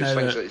Kiernan, who's now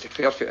it's a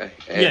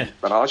perfect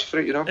analogy for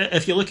it, you know.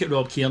 If you look at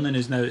Rob Kiernan,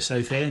 who's now at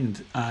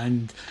Southend,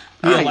 and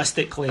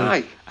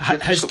realistically,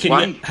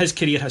 his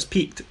career has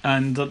peaked,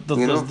 and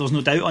there's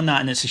no doubt on that,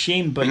 and it's a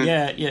shame. But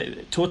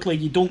totally,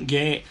 you don't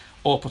get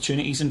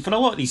opportunities, and for a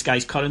lot of these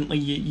guys currently,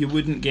 you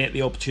wouldn't get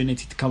the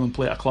opportunity to come and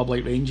play at a club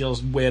like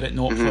Rangers were it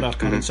not for our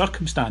current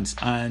circumstance,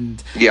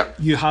 and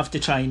you have to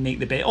try and make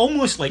the bet,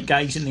 almost like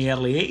guys in the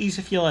early 80s,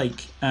 if you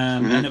like,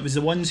 and it was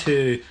the ones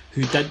who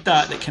did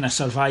that kind of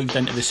survived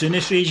into the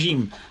Souness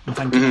regime. I'm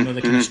thinking,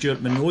 the kind of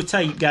Stuart Monroe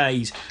type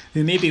guys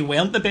who maybe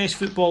weren't the best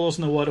footballers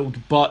in the world,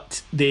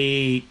 but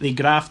they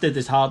grafted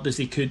as hard as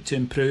they could to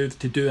improve,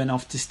 to do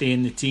enough to stay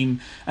in the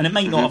team, and it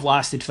might not have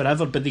lasted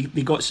forever, but they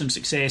got some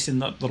success, and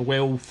they're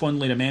well fondly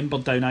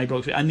remembered down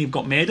Ibrox, and they've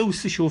got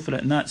medals to show for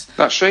it, and that's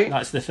right.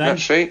 That's the thing.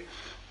 That's right.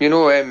 You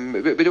know,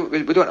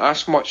 we don't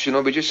ask much. You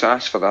know, we just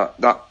ask for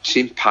that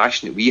same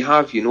passion that we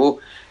have. You know,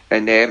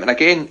 and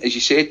again, as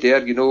you said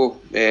there, you know,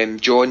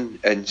 John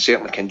and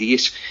certainly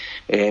Candice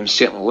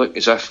certainly look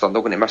as if they're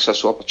not going to miss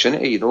this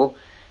opportunity. You know,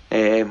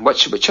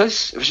 which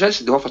is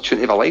the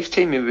opportunity of a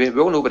lifetime. We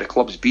all know where the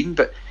club's been,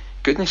 but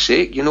goodness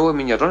sake, you know, I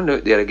mean, you're running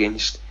out there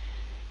against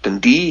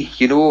Dundee,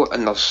 you know,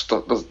 and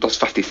there's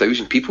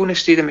 50,000 people in the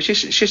stadium. It's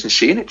just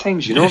insane at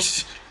times, you know.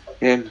 Yes.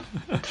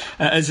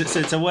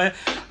 It's a way.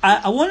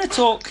 I want to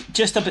talk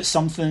just about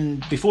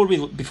something before we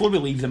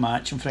leave the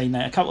match on Friday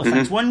night. A couple of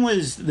things. One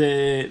was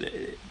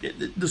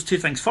there's two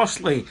things.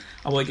 Firstly,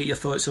 I want to get your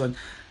thoughts on.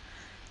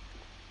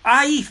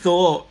 I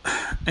thought,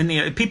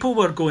 and people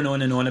were going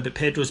on and on about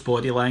Pedro's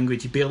body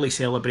language. He barely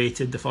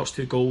celebrated the first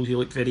two goals. He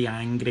looked very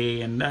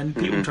angry, and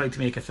people tried to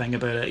make a thing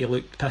about it. He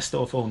looked pissed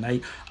off all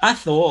night. I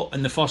thought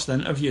in the first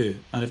interview,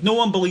 and if no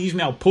one believes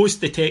me, I'll post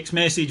the text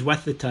message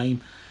with the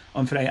time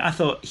on Friday. I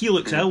thought he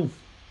looks ill.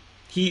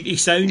 He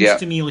sounds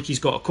to me like he's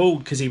got a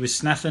cold, because he was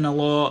sniffing a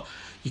lot.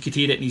 You could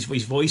hear it, and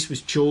his voice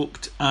was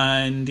choked,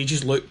 and he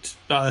just looked.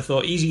 I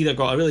thought he's either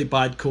got a really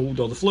bad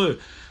cold or the flu.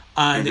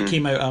 And it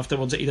came out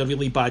afterwards that he had a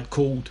really bad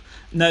cold.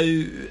 Now,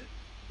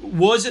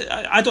 was it?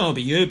 I don't know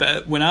about you,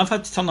 but when I've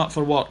had to turn up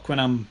for work when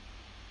I'm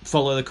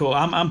full of the cold,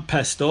 I'm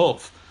pissed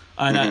off,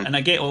 and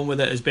I get on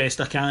with it as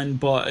best I can.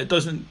 But it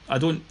doesn't. I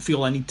don't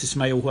feel I need to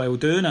smile while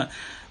doing it.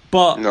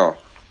 But no.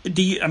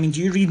 Do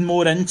you read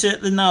more into it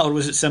than that, or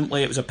was it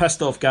simply it was a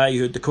pissed off guy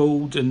who had the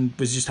cold and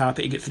was just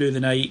happy to get through the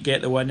night,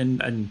 get the win,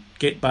 and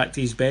get back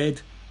to his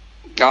bed?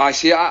 I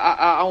see.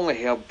 I only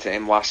heard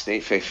last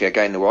night for a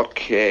guy in the work.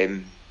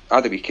 I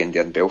had a weekend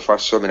there in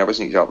Belfast, so I mean I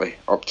wasn't exactly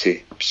up to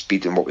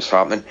speed on what was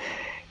happening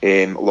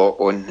a lot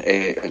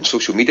on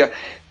social media.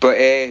 But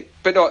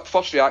no,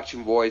 first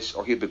reaction was,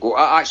 oh, here we go.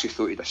 I actually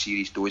thought he had a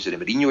serious dose of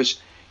the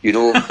Mourinho's. You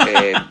know,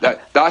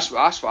 that's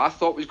what I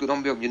thought was going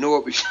on with him. You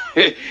know,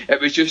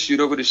 it was just, you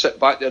know, going to sit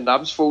back there and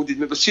arms folded.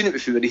 We've seen it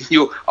with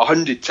Mourinho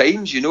 100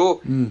 times, you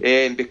know,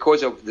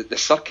 because of the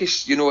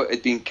circus, you know,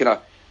 had been kind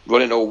of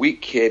running all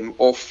week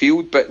off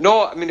field. But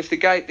no, I mean, if the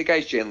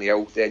guy's generally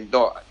ill, then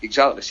not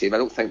exactly the same. I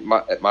don't think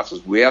it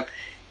matters where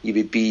he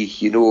would be.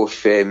 You know,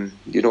 if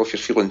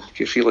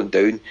you're feeling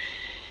down,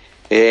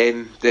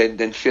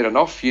 then fair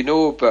enough. You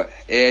know, but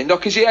no,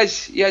 because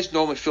he is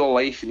normally full of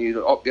life, and he's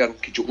up there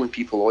and cajoling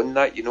people on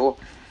that. You know,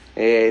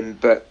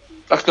 but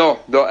no,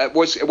 it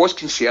was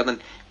concerning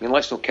I mean,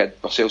 let's not kid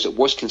ourselves. It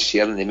was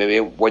concerning. They maybe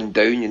went 1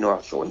 down. You know, I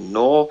thought,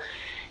 no,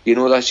 you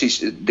know,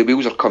 the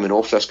wheels are coming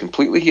off this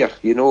completely here.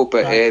 You know,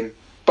 but right.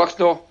 But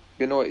no,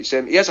 you know, it's he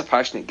is a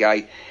passionate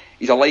guy.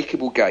 He's a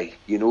likeable guy,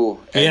 you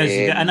know. He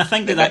is, and I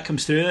think that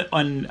comes through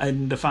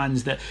on the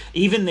fans, that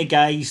even the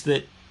guys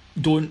that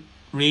don't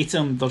rate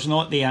him, there's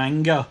not the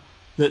anger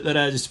that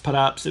there is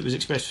perhaps that was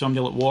expressed from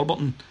somebody like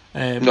Warburton.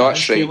 No,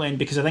 that's right. End,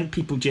 because I think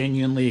people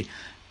genuinely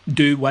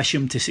do wish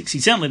him to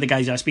succeed. Certainly the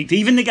guys I speak to,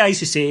 even the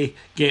guys who say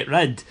get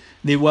rid,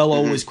 they will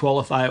always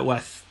qualify it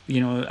with, you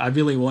know, I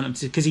really want him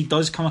to, because he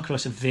does come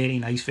across a very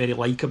nice, very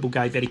likeable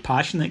guy, very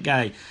passionate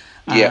guy.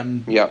 Yeah.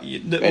 And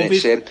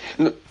it's,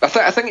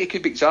 I think it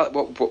could be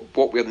exactly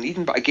what we're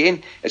needing, but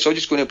again, it's all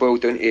just going to boil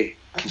down to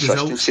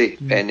consistency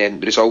and then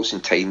results in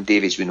time,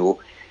 Dave, as we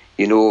know.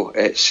 You know,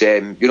 it's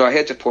you know, I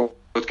heard a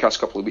podcast a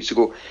couple of weeks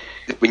ago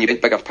when you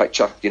went bigger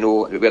picture, you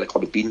know, where the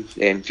club had been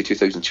for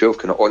 2012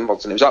 kind of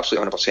onwards, and it was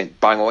absolutely 100%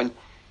 bang on.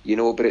 You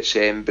know, but it's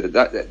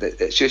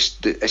it's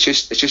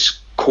just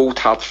cold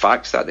hard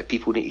facts that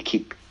people need to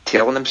keep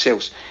telling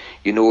themselves.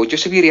 You know,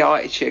 just a wee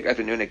reality check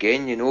every now and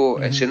again. You know,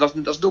 and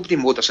there's nobody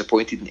more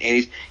disappointed than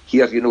any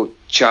here. You know,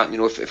 chatting. You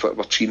know, if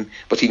we're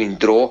team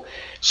draw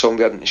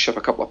somewhere and ship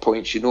a couple of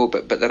points. You know,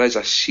 but there is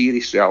a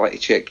serious reality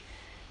check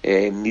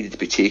needed to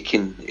be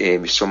taken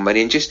with some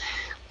money, and just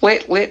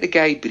let the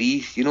guy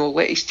breathe. You know,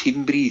 let his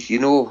team breathe. You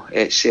know,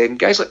 it's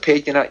guys like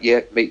Pena,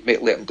 might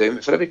let him down,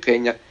 but for every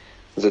Pena,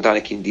 there's a Danny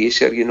Kindace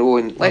here. You know,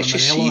 and let's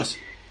just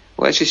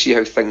see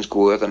how things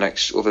go over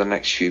the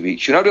next few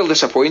weeks. You're not real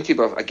disappointed,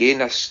 but again,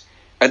 this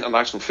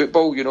international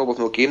football, you know, with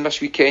no game this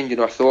weekend, you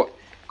know, I thought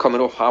coming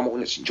off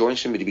Hamilton at St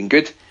Johnstone would have been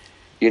good,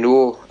 you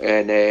know,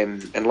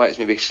 and let's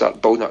maybe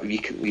start building up a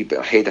wee bit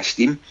ahead of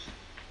steam,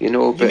 you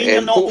know. But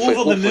you're not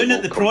over the moon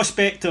at the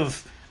prospect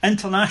of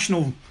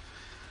international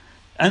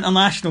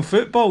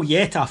football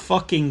yet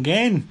fucking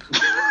again?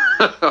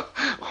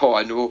 Oh,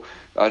 I know.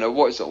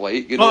 What is it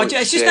like? You know,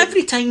 it's just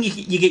every time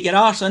you get your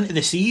arse into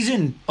the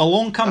season,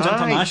 along comes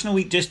International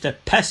Week just to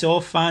piss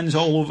off fans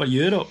all over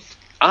Europe.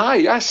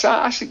 Aye,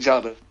 that's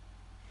exactly.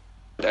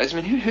 I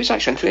mean, who's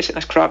actually interested in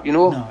this crap? You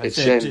know, no,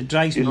 it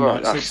drives me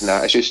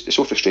nuts. It's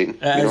so frustrating.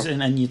 It is,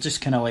 and you just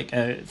kind of like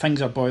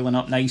things are boiling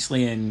up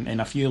nicely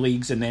in a few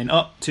leagues, and then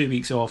 2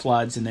 weeks off,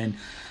 lads, and then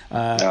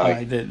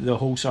the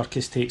whole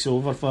circus takes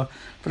over for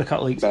a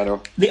couple of weeks.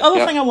 The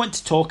other thing I want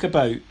to talk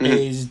about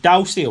is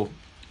Dalsdale.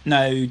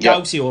 Now,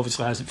 Dalsdale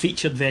obviously hasn't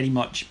featured very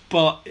much,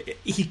 but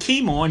he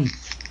came on,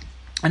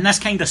 and this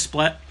kind of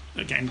split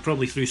again,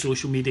 probably through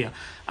social media,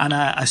 and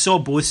I saw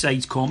both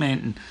sides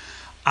commenting.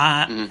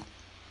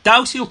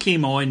 Dalsdale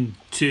came on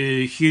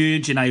to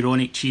huge and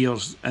ironic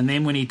cheers, and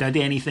then when he did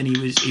anything, he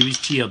was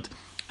cheered.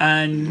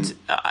 And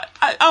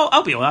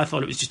I'll be honest, I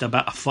thought it was just a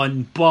bit of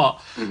fun, but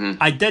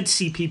I did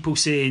see people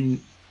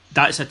saying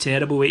that's a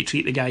terrible way to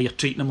treat the guy. You're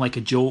treating him like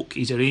a joke.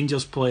 He's a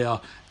Rangers player,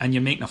 and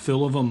you're making a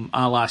fool of him,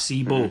 a la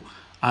Sibo,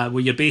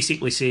 where you're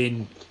basically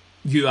saying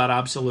you are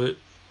absolute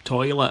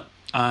toilet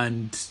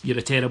and you're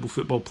a terrible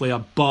football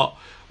player, but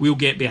we'll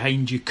get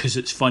behind you because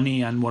it's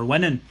funny and we're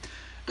winning.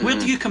 Where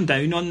do you come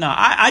down on that?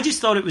 I just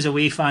thought it was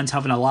away fans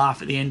having a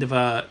laugh at the end of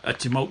a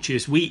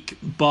tumultuous week,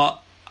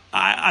 but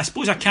I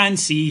suppose I can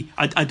see,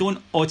 I don't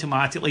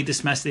automatically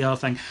dismiss the other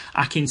thing.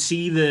 I can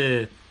see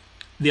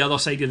the other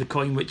side of the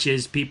coin, which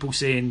is people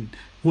saying,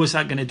 what's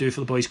that going to do for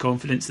the boys'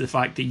 confidence, the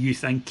fact that you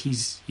think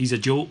he's a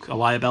joke, a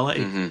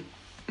liability?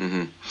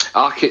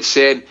 It's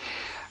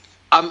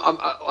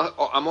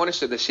I'm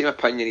honestly the same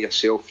opinion of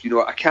yourself. You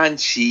know, I can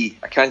see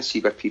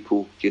where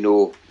people, you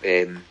know,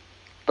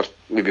 are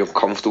maybe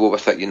uncomfortable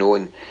with it, you know,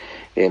 and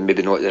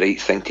maybe not the right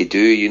thing to do,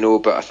 you know.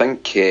 But I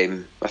think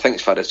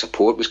as far as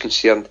support was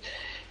concerned,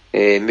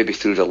 maybe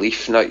through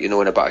relief and that, you know,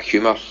 and a bit of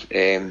humour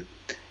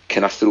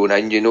kind of thrown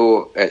in, you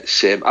know,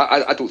 it's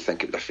I don't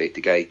think it would affect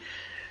the guy.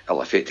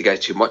 It'll affect the guy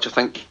too much. I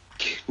think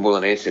more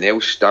than anything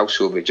else,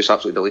 Dalsdale will be just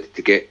absolutely delighted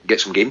to get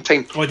some game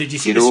time. Oh, did you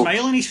see the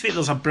smile on his face?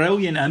 There's a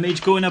brilliant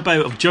image going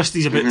about of just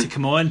he's about to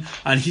come on,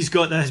 and he's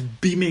got this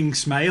beaming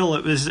smile.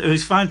 It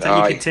was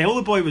fantastic. You could tell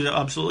the boy was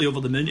absolutely over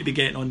the moon to be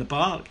getting on the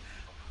park.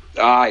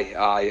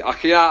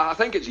 I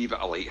think it's a bit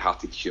of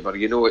light-hearted humour,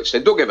 you know. It's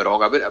don't get me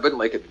wrong, I wouldn't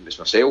like it if it was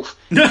myself,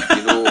 you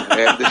know.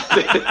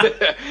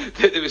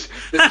 There was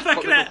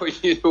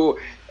you know,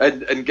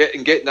 and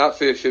getting that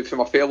for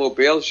my fellow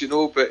Bears, you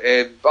know. But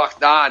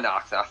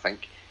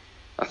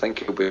I think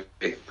he'll be.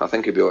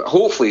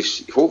 Hopefully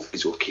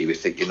he's okay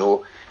with it, you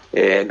know.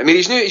 I mean,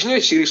 he's now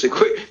seriously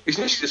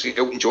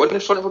Elton John in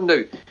front of him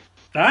now.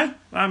 Aye,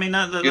 I mean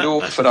that you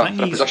know, for a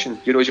position,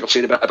 you know, as you were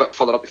saying, a bit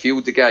further up the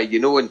field, the guy, you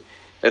know, and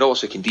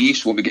also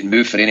Kindace won't be getting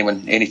moved for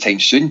anyone anytime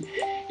soon,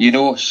 you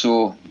know.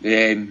 So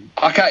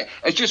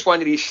it's just one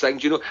of these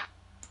things, you know.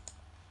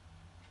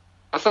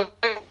 I think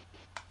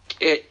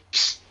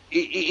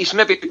he's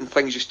maybe putting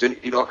things just doing,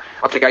 you know,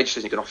 after the guy just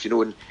isn't good enough, you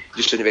know, and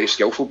just isn't very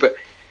skillful. But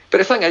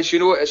the thing is, you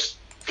know, it's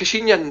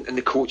Cassini and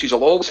the coaches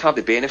will always have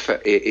the benefit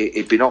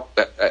of being up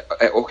at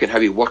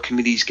Auchenhowie working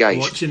with these guys,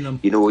 watching them,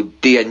 you know,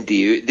 day in,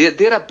 day out.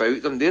 They're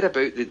about them. They're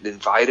about the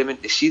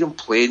environment. They see them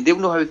playing. They'll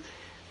know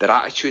their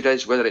attitude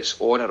is, whether it's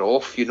on or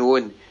off, you know,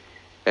 and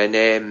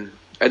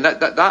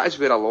that is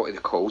where a lot of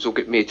the calls will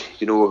get made,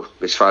 you know,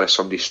 as far as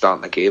somebody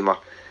starting a game or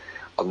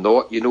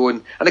not, you know,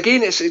 and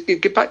again, it's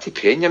get back to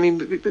Payne. I mean,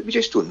 we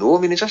just don't know.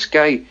 I mean, is this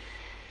guy?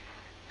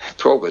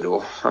 Probably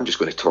no. I'm just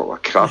going to talk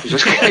like crap. Is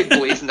this guy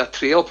blazing a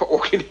trail for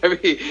walking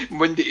away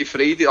Monday to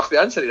Friday? The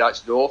answer to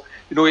that's no.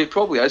 You know, he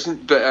probably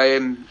isn't. But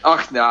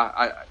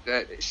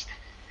it's,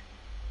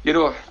 you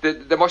know,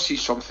 they must see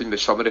something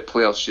with some of the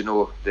players, you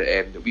know,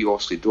 that we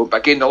obviously don't. But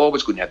again, they're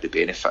always going to have the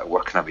benefit of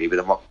working away with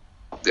them up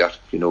there,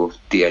 you know,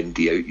 day in,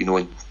 day out, you know,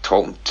 and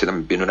talking to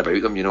them, being on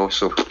about them, you know.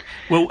 So,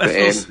 well,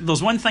 if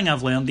there's one thing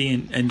I've learned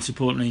in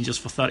supporting Rangers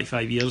for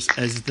 35 years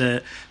is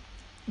that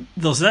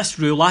there's this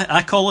rule,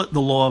 I call it the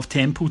law of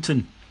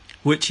Templeton,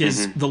 which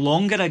is the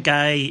longer a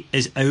guy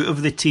is out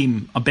of the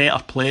team, a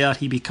better player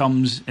he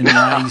becomes in the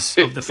eyes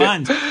of the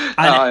fans.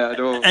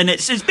 And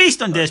it's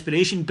based on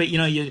desperation, but you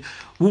know,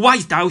 why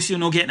is Dalcio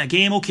not getting a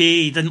game?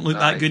 Okay, he didn't look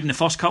that good in the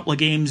first couple of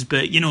games,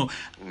 but you know,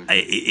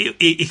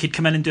 he could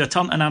come in and do a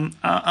turn. And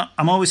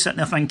I'm always sitting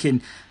there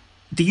thinking,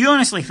 do you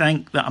honestly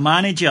think that a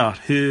manager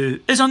who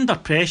is under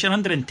pressure,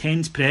 under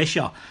intense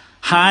pressure,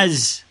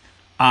 has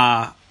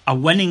a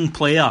winning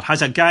player,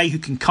 has a guy who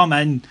can come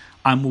in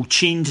and will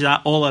change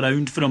that all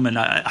around for him, and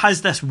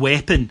has this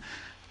weapon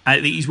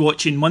that he's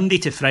watching Monday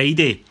to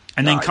Friday,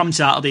 and then come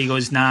Saturday he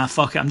goes, nah,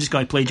 fuck it, I'm just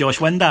going to play Josh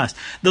Windass?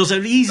 There's a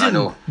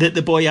reason that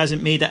the boy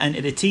hasn't made it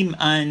into the team,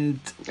 and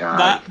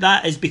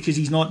that is because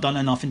he's not done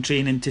enough in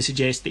training to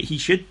suggest that he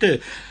should do.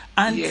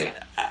 And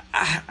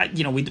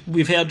you know,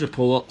 we've heard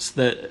reports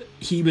that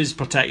he was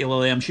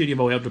particularly, I'm sure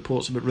you've all heard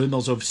reports about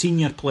rumours of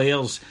senior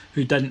players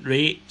who didn't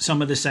rate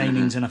some of the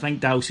signings, and I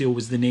think Dalcio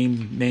was the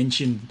name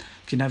mentioned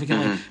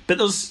significantly. But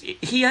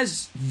he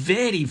is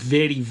very,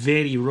 very,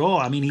 very raw.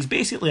 I mean, he's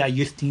basically a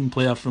youth team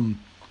player from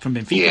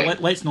Benfica.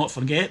 Let's not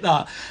forget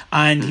that.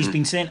 And he's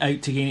been sent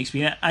out to gain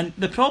experience. And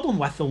the problem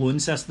with the loan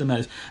system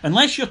is,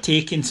 unless you're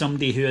taking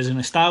somebody who is an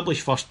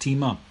established first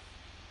teamer,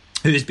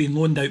 who has been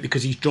loaned out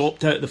because he's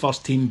dropped out of the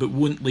first team but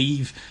won't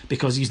leave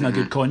because he's in a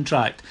good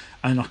contract,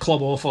 and a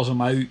club offers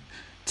him out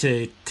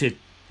to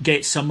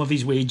get some of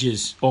his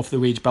wages off the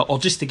wage bill, or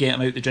just to get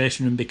him out the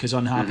dressing room because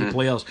unhappy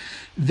players,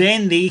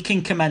 then they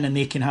can come in and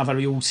they can have a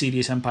real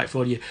serious impact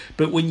for you.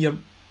 But when you're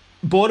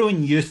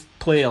borrowing youth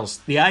players,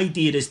 the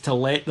idea is to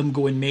let them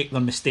go and make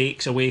their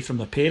mistakes away from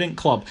the parent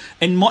club,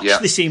 in much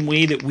the same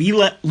way that we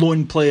let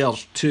loan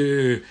players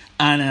to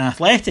an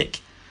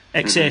athletic,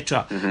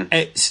 etc.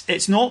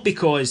 It's not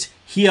because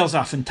here's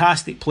a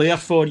fantastic player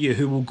for you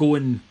who will go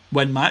and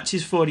win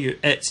matches for you.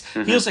 It's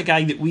here's a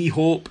guy that we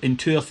hope in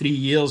 2 or 3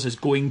 years is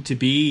going to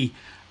be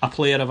a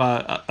player of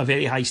a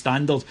very high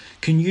standard.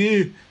 Can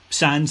you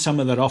sand some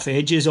of the rough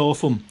edges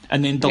off him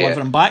and then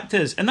deliver him back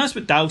to us? And that's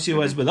what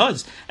Dalcio is with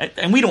us.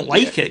 And we don't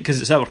like it because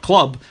it's our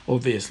club,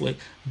 obviously.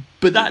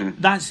 But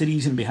that's the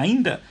reason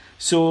behind it.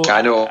 So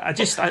I know. I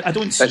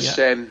don't see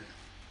it.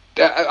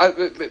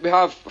 We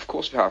have, of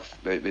course,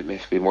 we've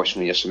been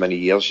watching here so many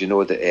years, you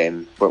know,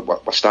 that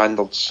we're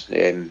standards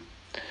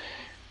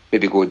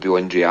maybe go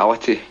beyond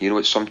reality, you know.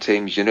 It's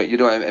sometimes, you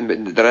know,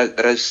 and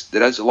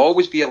there'll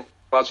always be a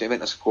large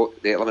element of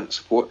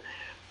support,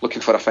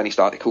 looking for a finished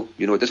article.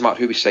 You know, it doesn't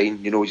matter who we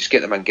sign, you know, just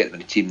get them in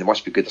the team. They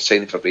must be good. They're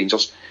signing for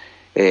Rangers,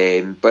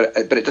 but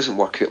it doesn't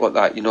work out like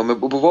that, you know.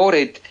 We've all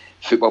read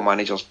football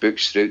managers'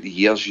 books throughout the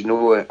years, you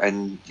know,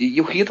 and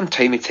you'll hear them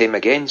time and time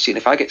again saying,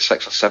 if I get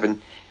 6 or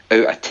 7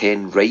 out of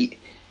 10 right,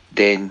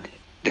 then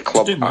the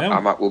club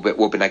I'm at will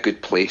be in a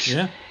good place.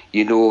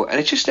 You know, and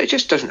it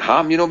just doesn't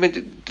happen. You know, I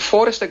mean,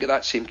 Forrest got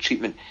that same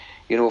treatment,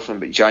 you know, from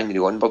about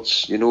January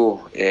onwards. You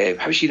know,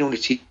 how's he on the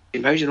team?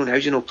 How's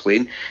he not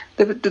playing?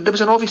 There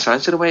was an obvious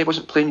answer why he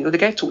wasn't playing. You know, the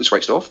guy totally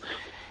switched off.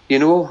 You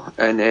know,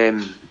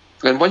 and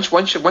once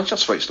you're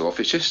switched off,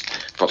 it's just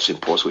virtually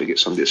impossible to get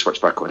somebody to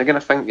switch back on again, I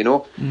think. You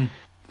know.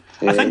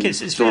 I think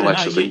it's fair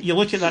enough. You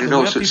look at that, there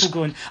are people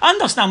going, I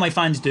understand why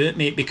fans do it,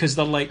 mate, because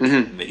they're like,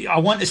 I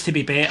want us to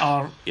be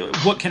better.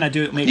 What can I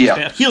do to make us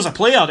better? Here's a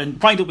player, and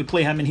why don't we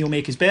play him and he'll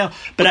make us better?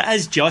 But it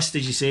is just,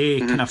 as you say,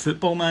 kind of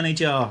football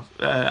manager,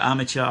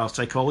 amateur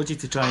psychology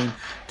to try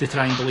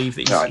and believe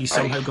that he's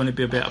somehow going to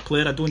be a better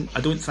player. I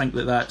don't think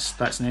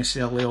that's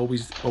necessarily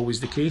always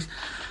the case.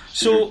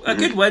 So a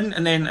good win,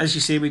 and then, as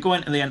you say, we go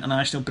into the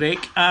international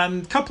break.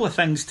 Couple of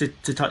things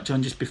to touch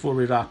on just before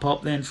we wrap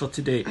up then for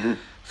today.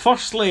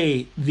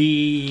 Firstly,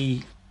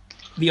 the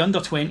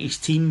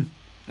under-20s team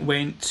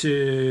went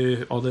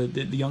to, or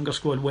the younger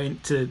squad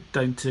went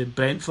down to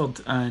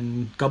Brentford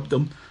and gubbed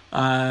them,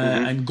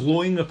 and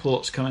glowing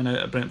reports coming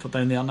out of Brentford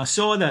down there. And I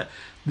saw that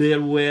there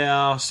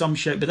were some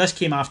shout, but this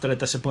came after a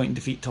disappointing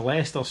defeat to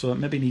Leicester, so it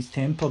maybe needs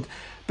tempered.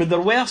 But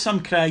there were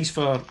some cries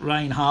for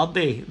Ryan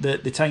Hardy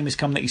that the time has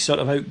come that he's sort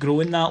of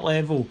outgrowing that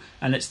level,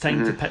 and it's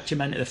time to pitch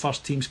him into the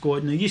first team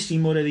squad. Now, you see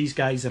more of these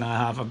guys than I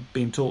have, I'm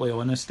being totally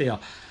honest there.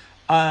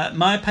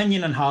 My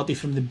opinion on Hardy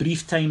from the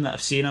brief time that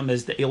I've seen him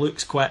is that he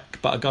looks quick,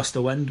 but a gust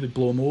of wind would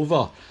blow him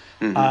over.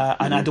 And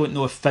I don't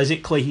know if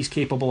physically he's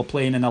capable of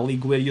playing in a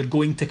league where you're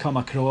going to come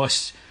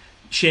across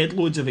shed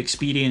loads of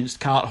experienced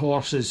cart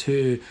horses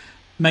who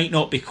might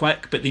not be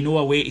quick, but they know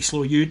a way to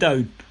slow you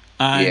down.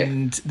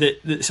 And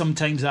that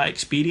sometimes that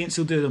experience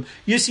will do them.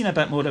 You've seen a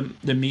bit more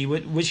than me.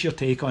 What's your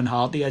take on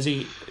Hardy?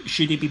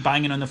 Should he be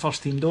banging on the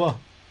first team door?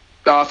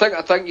 I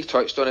think you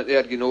touched on it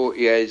there. You know,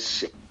 he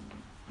is.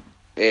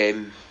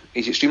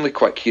 He's extremely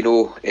quick. You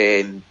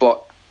know,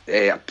 but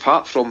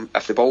apart from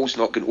if the ball's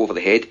not going over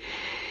the head,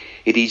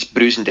 he's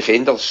bruising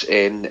defenders,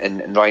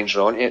 and Ryan's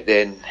on it.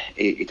 Then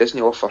he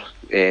doesn't offer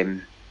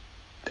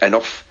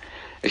enough,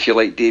 if you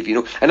like, Dave. You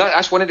know, and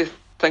that's one of the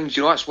things.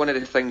 You know, that's one of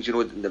the things. You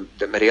know,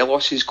 that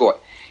Morelos has got.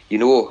 You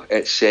know,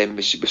 it's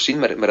we've seen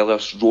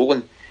Morelos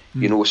rolling.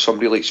 You know, with some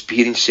really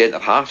experienced centre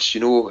halves.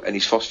 You know, in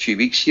his first few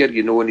weeks here.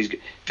 You know, and he's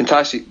got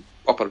fantastic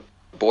upper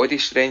body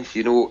strength.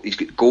 You know, he's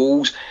got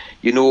goals.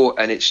 You know,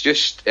 and it's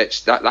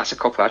that's a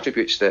couple of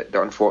attributes that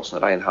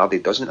unfortunately Ryan Hardy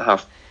doesn't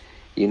have.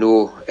 You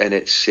know, and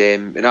it's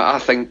and I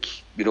think,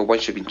 you know,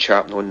 once you've been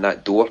chapping on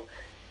that door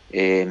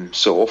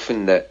so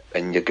often that,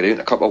 and you're getting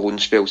a couple of loan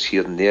spells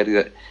here and there,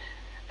 that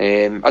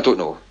I don't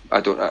know. I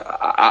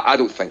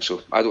don't think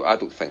so. I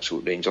don't think so.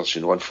 Rangers,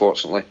 you know,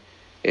 unfortunately,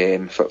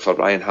 for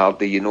Ryan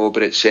Hardy, you know.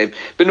 But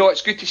but no,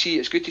 it's good to see.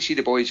 It's good to see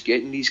the boys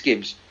getting these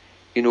games,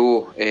 you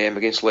know,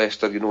 against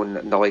Leicester, you know,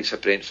 and the likes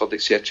of Brentford,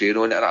 etc. You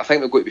know, and I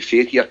think we've got to be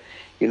fair here.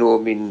 You know,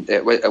 I mean,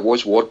 it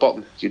was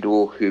Warburton, you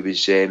know, who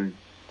was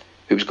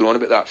going on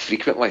about that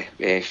frequently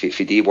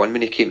for day one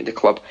when he came to the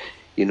club.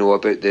 You know,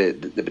 about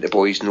the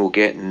boys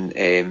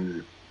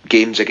getting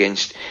games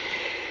against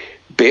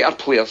better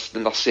players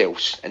than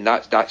themselves, and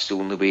that's the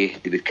only way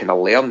they would kind of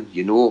learn,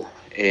 you know.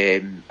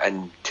 And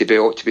to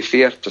be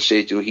fair, to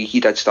say, you know, he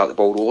did start the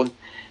ball rolling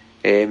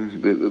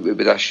with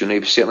this. You know, he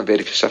was certainly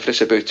very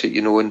vociferous about it,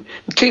 you know, and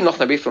taking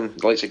nothing away from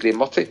the likes of Graham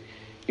Murty,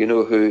 you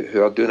know,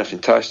 who are doing a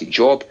fantastic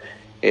job.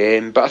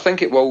 But I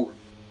think it will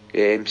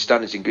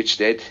stand us in good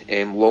stead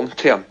long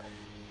term,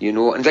 you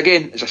know. And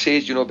again, as I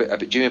said, you know,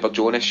 about Jamie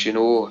Burjonis, you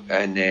know,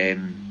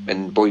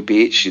 and Boy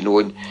Bates, you know,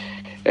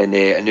 and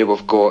now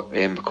we've got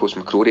of course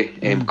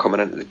McCrory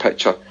coming into the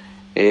picture.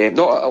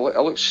 No,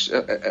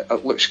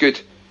 it looks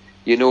good,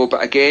 you know.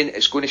 But again,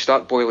 it's going to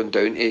start boiling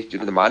down to, you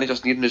know, the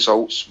managers needing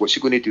results. What's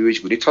he going to do? He's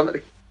going to turn to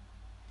the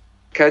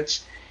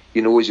kids,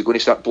 you know. Is he going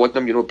to start blooding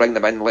them, you know, bring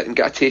them in and let them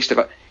get a taste of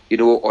it, you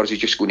know, or is he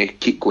just going to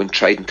keep going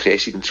tried and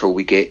tested until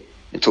we get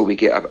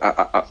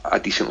a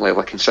decent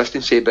level of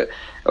consistency? But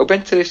it'll be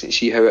interesting to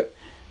see how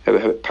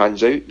it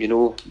pans out, you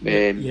know,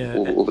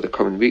 over the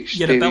coming weeks.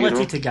 Your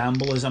ability to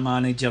gamble as a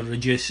manager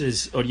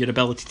reduces, or your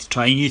ability to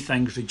try new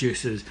things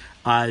reduces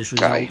as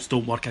results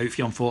don't work out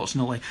for you,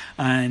 unfortunately.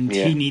 And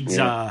he needs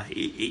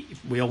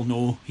we all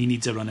know he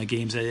needs a run of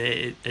games.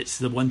 It's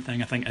the one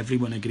thing I think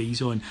everyone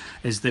agrees on,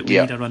 is that we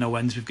need a run of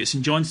wins. We've got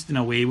St Johnstone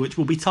away, which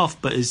will be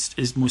tough, but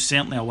is most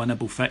certainly a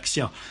winnable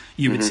fixture,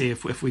 you would say,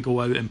 if we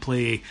go out and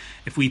play,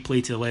 if we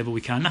play to the level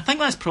we can. And I think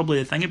that's probably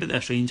the thing about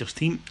this Rangers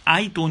team.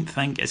 I don't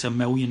think it's a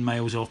million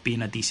miles off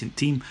being a decent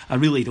team. I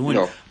really don't.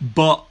 No.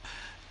 But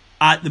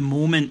at the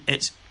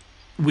moment,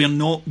 we're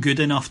not good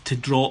enough to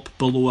drop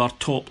below our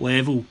top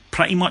level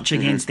pretty much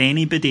against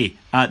anybody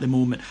at the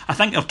moment. I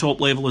think our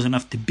top level is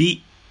enough to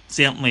beat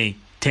certainly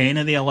 10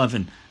 of the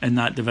 11 in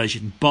that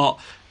division, but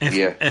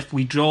if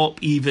we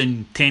drop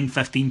even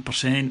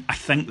 10-15%, I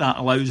think that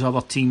allows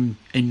other team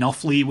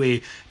enough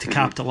leeway to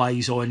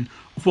capitalise on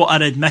what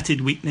are admitted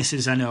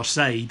weaknesses in our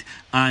side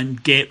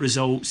and get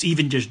results,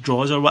 even just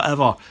draws or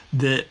whatever,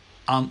 that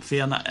aren't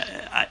fair. And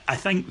I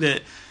think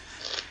that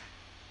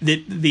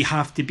they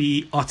have to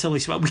be utterly...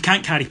 We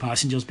can't carry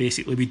passengers,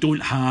 basically. We don't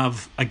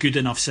have a good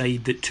enough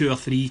side that 2 or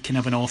 3 can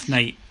have an off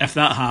night. If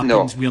that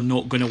happens, we're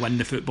not going to win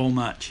the football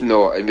match.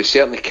 No, and we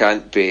certainly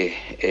can't be...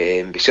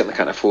 we certainly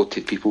can't afford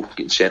to people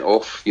getting sent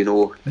off, you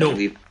know,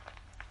 leaving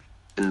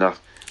their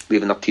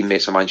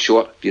teammates a man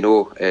short, you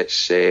know.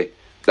 It's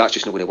that's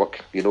just not going to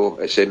work, you know.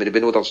 It's we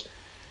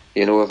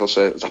know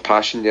there's a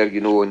passion there, you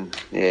know,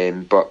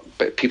 and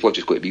but people have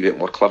just got to be a bit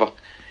more clever,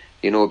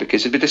 you know,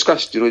 because as we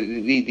discussed, you know,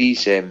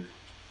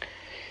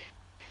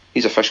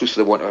 these officials, for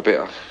the want of a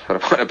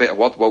better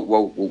word,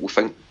 will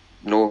think,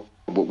 no,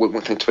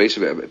 won't think twice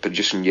about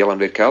producing yellow and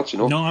red cards, you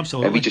know. No,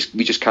 absolutely. And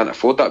we just can't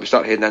afford that. We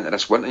start heading into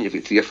this winter and you've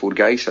got 3 or 4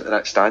 guys sitting in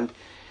that stand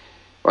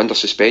under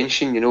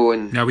suspension, you know.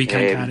 And no, we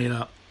can't carry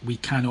that. We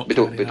cannot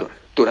carry that.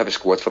 Don't have a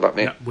squad for that,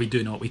 mate. Yeah, we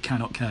do not. We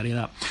cannot carry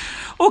that.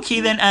 Okay,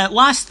 then,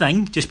 last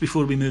thing, just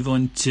before we move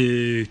on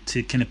to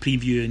kind of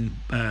previewing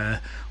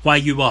why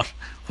you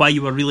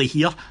were really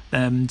here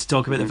to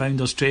talk about the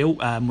Founders Trail,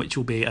 which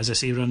will be, as I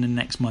say, running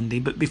next Monday.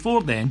 But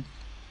before then,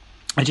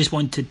 I just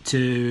wanted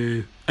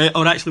to...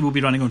 or actually, we'll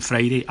be running on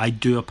Friday. I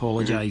do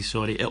apologise,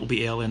 sorry. It'll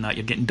be early in that.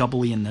 You're getting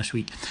double Ian this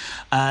week.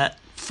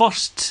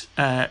 Last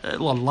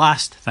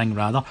thing,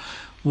 rather,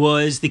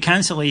 was the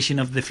cancellation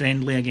of the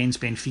friendly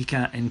against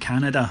Benfica in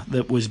Canada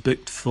that was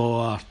booked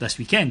for this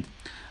weekend.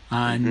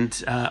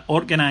 And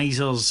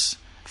organisers...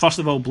 first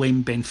of all,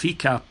 blamed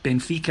Benfica.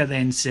 Benfica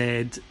then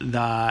said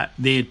that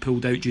they had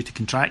pulled out due to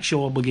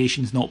contractual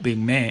obligations not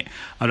being met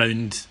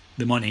around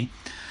the money.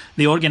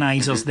 The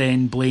organisers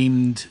then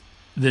blamed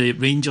the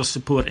Rangers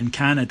support in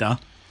Canada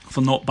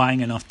for not buying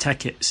enough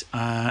tickets,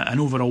 and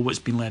overall what's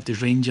been left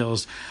is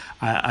Rangers,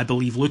 I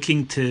believe,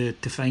 looking to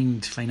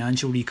find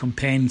financial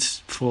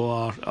recompense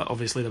for,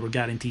 obviously there were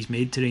guarantees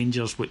made to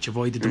Rangers which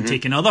avoided them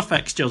taking other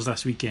fixtures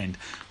this weekend,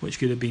 which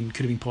could have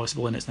been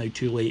possible, and it's now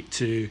too late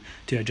to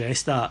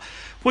address that.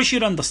 What's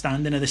your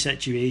understanding of the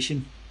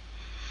situation?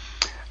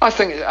 I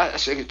think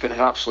it's been an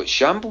absolute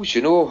shambles,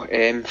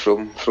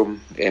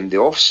 from the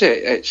offset.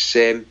 It's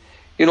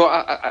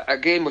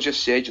again, we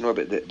just said,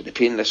 about the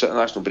pain of this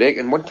international break,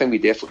 and one thing we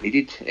definitely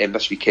needed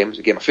this weekend was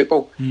a game of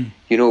football,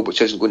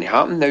 which isn't going to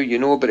happen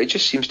now, but it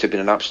just seems to have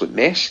been an absolute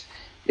mess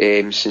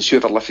since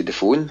whoever lifted the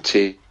phone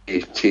to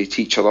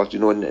each other,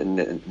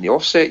 in the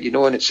offset,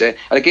 and it's and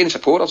again,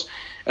 supporters,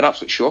 an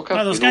absolute shocker.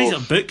 Well, those guys are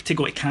booked to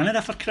go to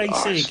Canada, for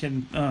Christ's sake.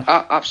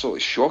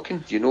 Absolutely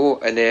shocking,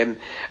 and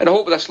I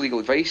hope with this legal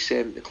advice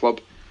the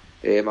club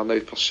are now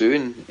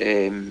pursuing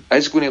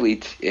is going to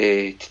lead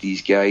to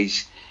these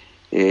guys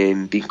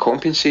being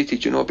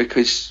compensated,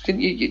 because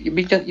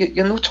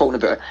you're not talking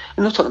about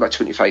a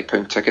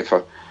 £25 ticket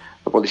for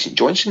Buddy St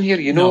Johnson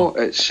here, No.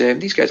 It's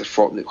these guys are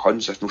forking out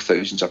hundreds if not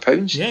thousands of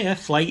pounds. Yeah,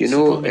 flights,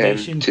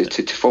 accommodation,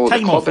 to follow the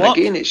club, and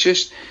again, it's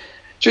just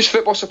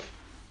football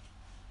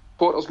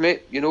supporters,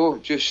 mate.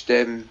 Just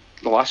the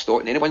last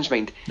thought in anyone's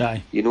mind.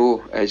 Aye.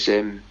 As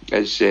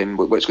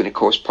what it's going to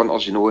cost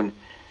punters, and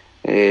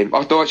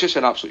it's just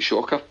an absolute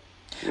shocker.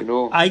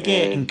 I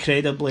get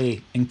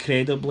incredibly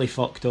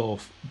fucked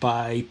off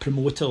by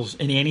promoters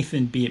in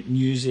anything, be it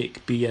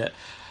music, be it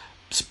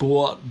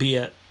sport, be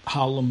it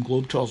Harlem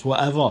Globetrotters,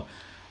 whatever,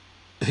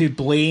 who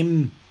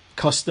blame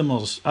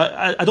customers.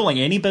 I don't like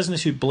any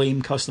business who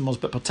blame customers,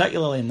 but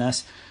particularly in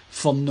this,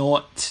 for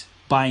not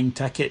buying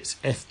tickets.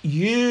 If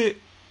you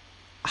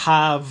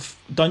have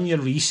done your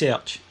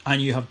research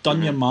and you have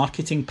done your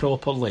marketing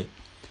properly,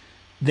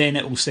 then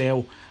it will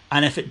sell.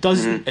 And if it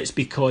doesn't, it's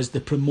because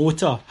the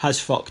promoter has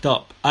fucked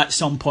up at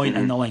some point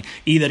in the line.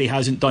 Either he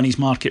hasn't done his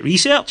market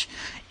research,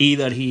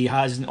 either he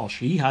hasn't, or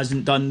she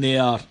hasn't done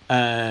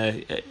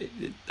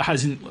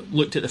hasn't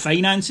looked at the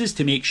finances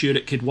to make sure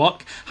it could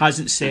work,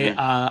 hasn't set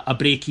a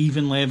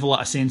break-even level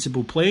at a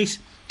sensible place.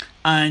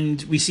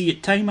 And we see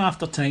it time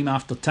after time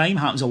after time,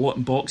 happens a lot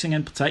in boxing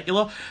in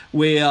particular,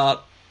 where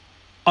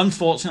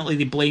unfortunately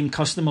they blame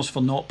customers for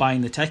not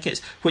buying the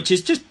tickets, which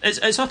is just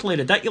it's utterly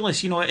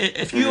ridiculous.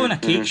 If you own a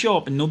cake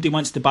shop and nobody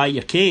wants to buy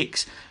your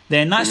cakes,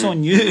 then that's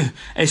on you.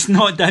 It's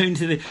not down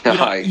to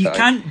the you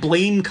can't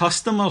blame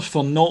customers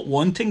for not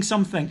wanting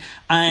something.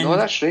 And no,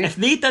 that's right. If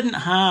they didn't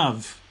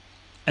have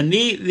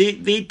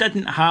they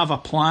didn't have a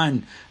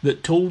plan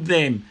that told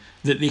them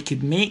that they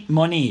could make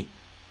money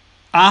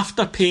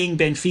after paying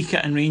Benfica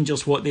and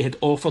Rangers what they had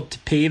offered to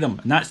pay them,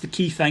 and that's the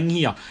key thing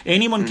here.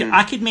 Anyone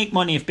I could make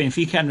money if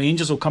Benfica and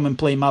Rangers will come and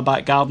play in my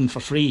back garden for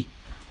free.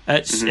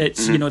 It's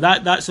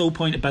that's the whole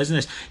point of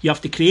business. You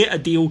have to create a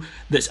deal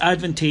that's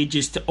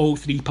advantageous to all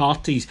three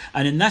parties,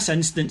 and in this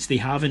instance they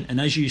haven't. And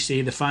as you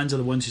say, the fans are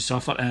the ones who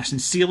suffer, and I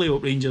sincerely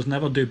hope Rangers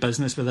never do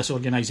business with this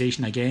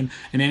organisation again,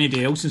 and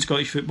anybody else in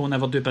Scottish football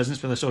never do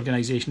business with this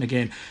organisation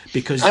again,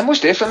 because I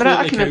most definitely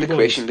I can remember the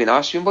question being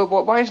asked,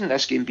 why isn't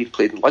this game being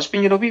played in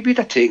Lisbon? We'd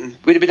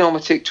have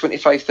normally take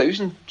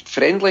 25,000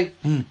 friendly.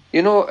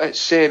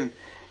 It's I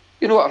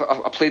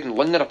played in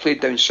London, I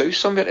played down south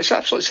somewhere. It's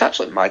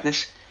absolute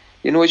madness.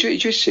 As you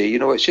just say,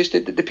 it's just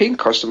the paying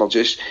customer.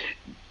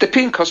 The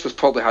paying customer's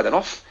probably had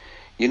enough,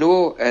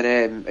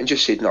 and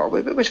just said, no,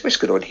 what's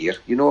going on here?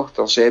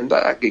 There's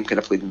that game kind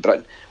of played in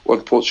Britain or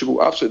in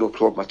Portugal, absolutely no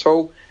problem at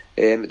all.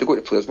 They got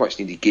to play as much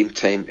needed game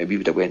time, and we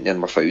would have went there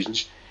in our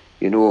thousands,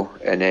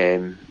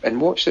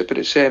 and watched it. But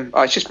it's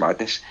just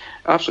madness,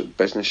 absolute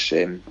business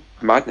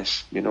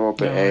madness,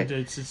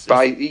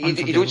 But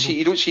you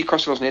don't see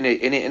customers in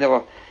any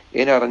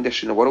other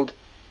industry in the world,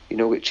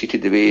 get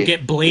treated the way you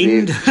get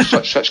blamed,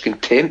 such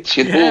contempt,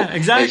 Yeah,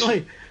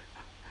 exactly.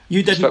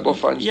 You didn't. Football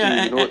fans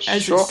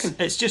it's shocking.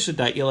 It's just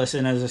ridiculous,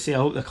 and as I say, I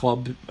hope the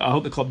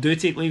club do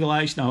take legal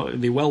action. I hope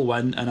they will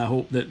win, and I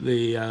hope that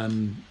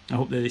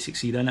they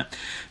succeed in it.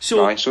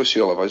 So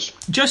see all of us.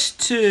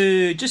 Just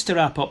to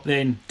wrap up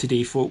then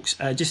today, folks.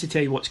 Just to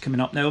tell you what's coming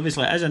up now.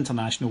 Obviously, it is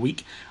International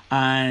Week,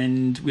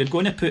 and we're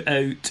going to put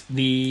out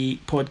the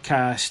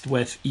podcast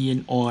with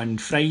Ian on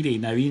Friday.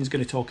 Now, Ian's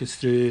going to talk us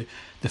through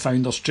the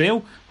Founders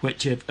Trail,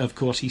 which of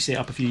course he set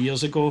up a few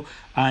years ago,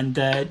 and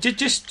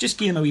just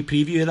give him a wee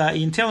preview of that.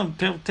 Ian, tell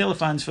the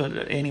fans, for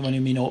anyone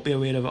who may not be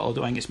aware of it, or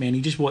don't think it's many,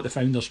 just what the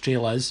Founders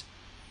Trail is.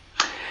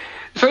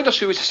 The Founders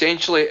Trail is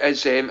essentially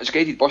is a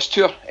guided bus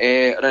tour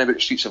around about the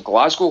streets of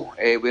Glasgow,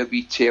 where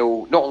we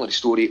tell not only the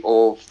story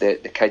of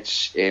the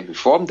kids who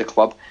formed the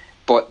club,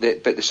 but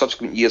the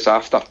subsequent years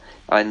after,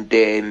 and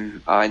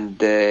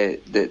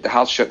the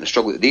hardship and the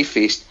struggle that they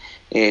faced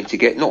to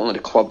get not only the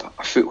club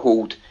a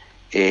foothold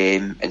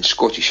in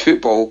Scottish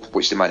football,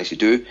 which they managed to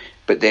do,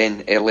 but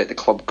then let the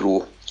club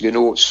grow.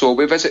 So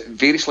we visit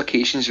various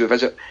locations. We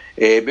visit,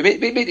 we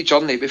make the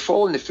journey. We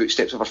follow in the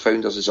footsteps of our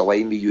founders is a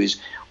line we use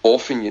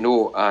often,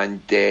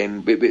 and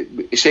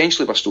we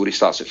essentially our story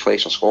starts at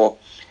Fleshers Hall.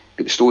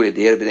 Got the story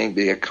there, but then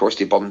we across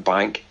to Burn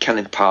Bank,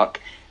 Kinnan Park,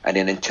 and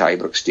then into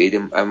Ibrox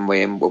Stadium. And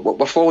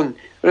we're following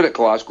around at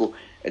Glasgow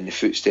in the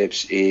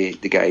footsteps the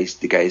guys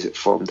that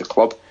formed the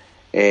club.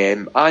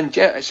 And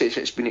yeah,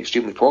 it's been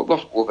extremely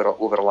popular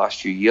over the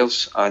last few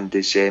years, and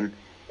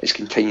it's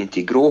continuing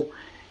to grow.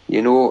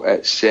 You know,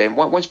 it's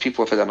once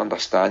people have had an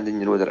understanding,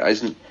 you know, that it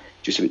isn't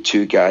just about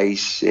two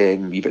guys, a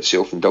wee bit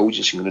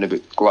self-indulgence and going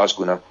about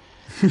Glasgow on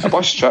a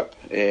bus trip.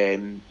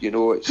 You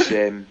know, it's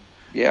it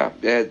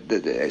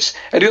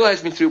really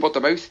has been through word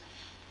of mouth.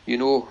 You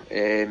know,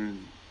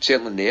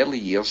 certainly in the early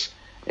years,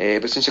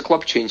 but since the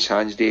club changed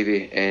hands,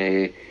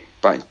 Davey,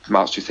 back in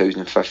March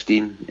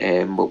 2015, we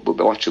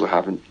literally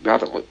haven't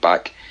looked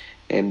back.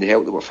 The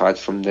help that we've had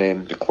from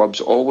the clubs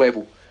at all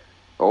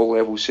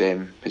levels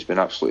has been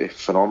absolutely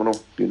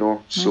phenomenal. You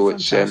know, so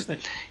it's as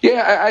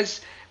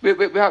we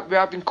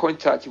have been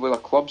contacted with our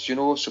clubs. You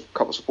know, so a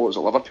couple of supporters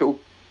at Liverpool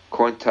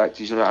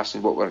contacted, you know,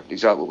 asking what we're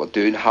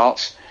doing.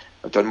 Hearts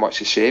have done much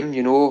the same.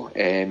 You know,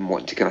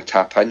 wanting to kind of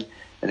tap in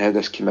and how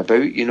this came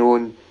about. You know,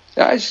 and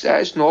that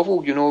is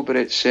novel. You know, but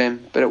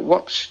it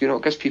works. You know,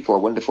 it gives people a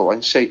wonderful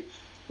insight.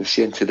 They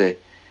see into the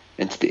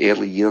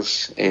early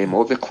years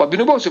of the club. You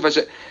know, we also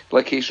visit the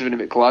locations around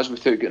about Glasgow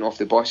without getting off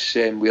the bus,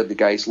 where the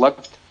guys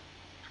lived,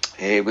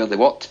 where they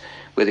worked,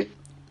 where they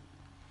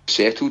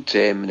settled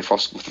when they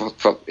first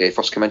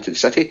came into the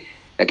city.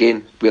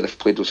 Again, where they've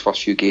played those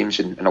first few games,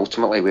 and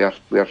ultimately where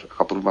a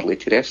couple of them are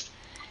laid to rest.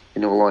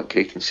 You know, along at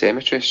Creighton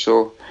Cemetery.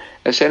 So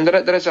it's,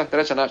 there is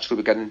a natural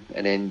beginning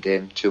and end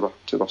to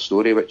our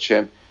story, which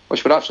we're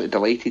absolutely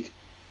delighted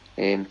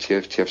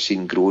to have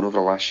seen grown over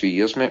the last few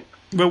years, mate.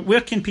 Well,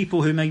 where can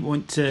people who might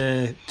want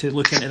to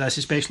look into this,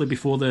 especially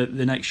before the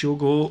next show,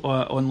 go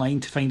online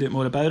to find out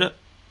more about it?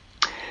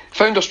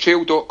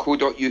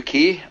 Founderstrail.co.uk,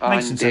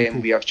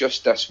 and we have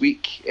just this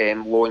week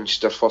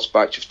launched our first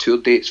batch of tour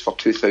dates for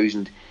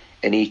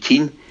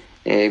 2018.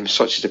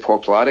 Such as the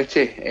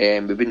popularity,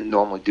 we wouldn't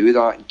normally do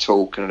that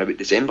until kind of about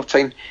December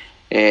time,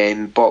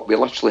 but we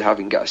literally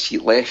haven't got a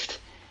seat left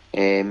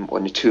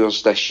on the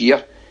tours this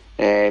year,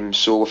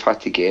 so we've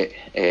had to get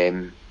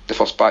the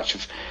first batch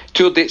of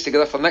tour dates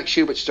together for next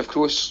year, which is, of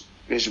course,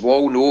 as we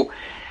all know,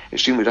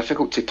 extremely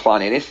difficult to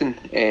plan anything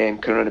kind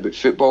of around about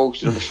football.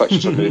 You know, the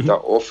fixtures are moved that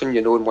often,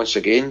 you know, and once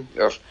again,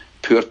 our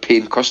poor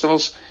paying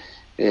customers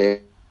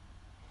you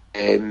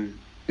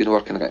know,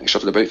 are kind of getting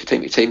shuffled about from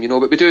time to time, you know,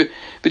 but we do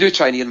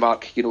try and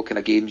earmark, you know, kind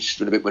of games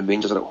around about when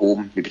Rangers are at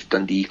home, maybe to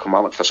Dundee,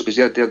 Kilmarnock, Thistle,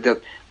 because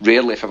they're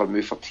rarely if ever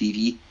move for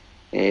TV,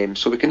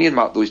 so we can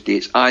earmark those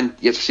dates. And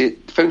as I say,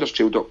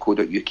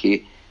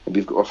 founderstrail.co.uk, and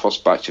we've got our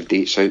first batch of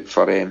dates out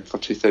for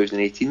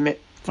 2018,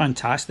 mate.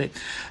 Fantastic.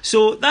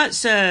 So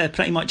that's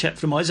pretty much it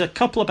from us. A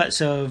couple of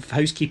bits of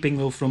housekeeping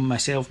though from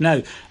myself.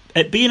 Now,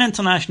 it being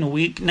International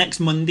Week, next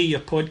Monday your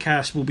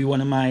podcast will be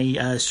one of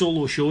my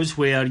solo shows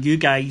where you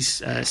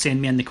guys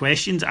send me in the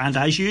questions, and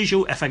as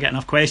usual, if I get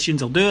enough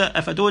questions I'll do it,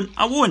 if I don't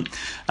I won't.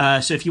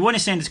 So if you want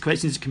to send us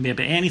questions, it can be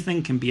about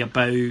anything, can be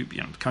about, you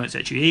know, current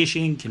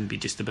situation, can be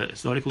just about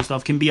historical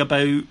stuff, can be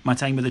about my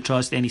time with the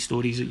Trust, any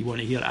stories that you want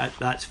to hear,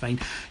 that's fine.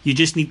 You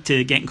just need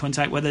to get in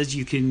contact with us.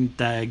 You can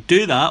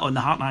do that on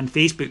the Heart and Hand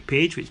Facebook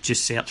page, which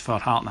just search for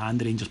Heart and Hand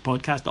the Rangers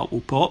podcast, up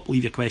will pop,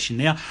 leave your question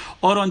there,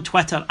 or on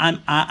Twitter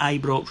I'm at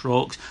Ibrox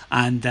Rocks,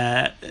 and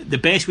the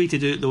best way to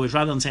do it though is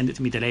rather than send it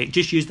to me direct,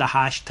 just use the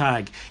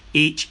hashtag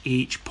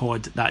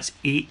HHPod, that's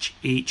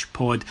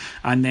HHPod,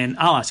 and then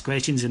I'll ask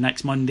questions, and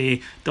next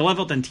Monday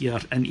delivered into your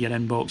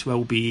inbox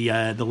will be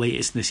the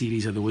latest in the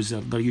series of those.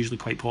 They're usually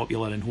quite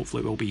popular, and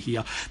hopefully it will be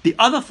here. The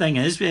other thing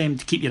is, to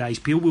keep your eyes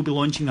peeled, we'll be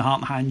launching the Heart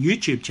and Hand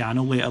YouTube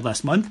channel later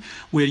this month,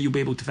 where you'll be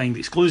able to find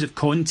exclusive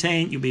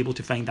content, you'll be able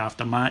to find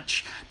after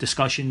match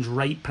discussions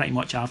right pretty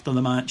much after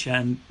the match,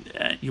 and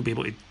you'll be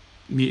able to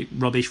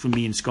rubbish from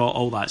me and Scott,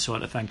 all that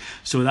sort of thing.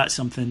 So that's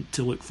something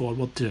to look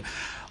forward to.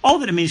 All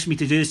that remains for me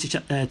to do is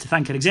to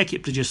thank our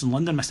executive producer in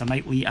London, Mr.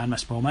 Mike Lee, and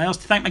Mr. Paul Myers.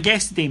 To thank my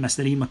guest today,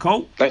 Mr. Ian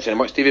McCall. Thanks very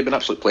much, David. It's been an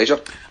absolute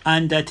pleasure.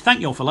 And to thank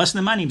you all for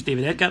listening. My name's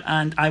David Edgar,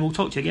 and I will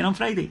talk to you again on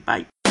Friday.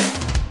 Bye.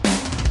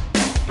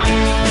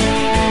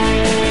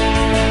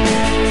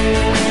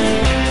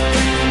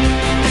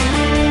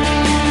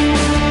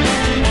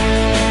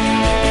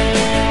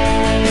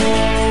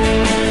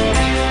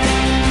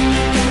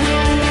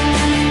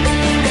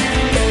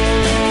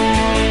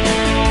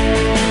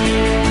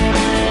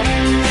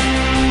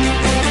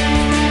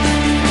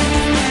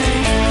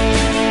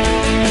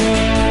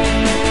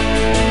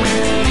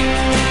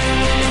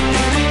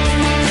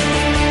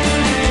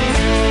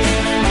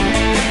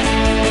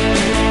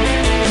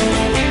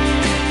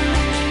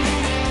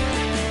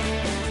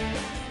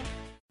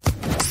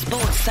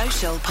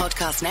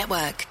 Podcast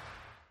Network.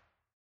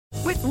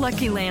 With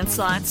Lucky Land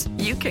Slots,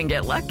 you can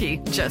get lucky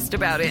just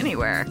about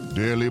anywhere.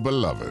 Dearly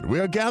beloved, we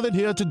are gathered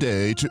here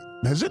today to...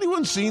 Has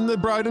anyone seen the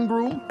bride and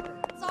groom?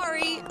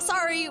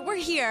 Sorry, we're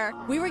here.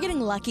 We were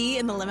getting lucky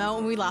in the limo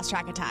and we lost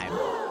track of time.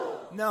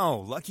 No,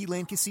 Lucky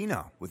Land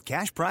Casino, with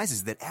cash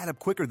prizes that add up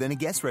quicker than a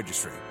guest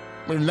registry.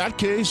 In that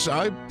case,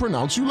 I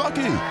pronounce you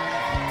lucky.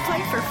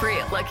 Play for free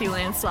at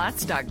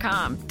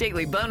LuckyLandSlots.com.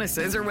 Daily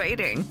bonuses are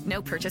waiting.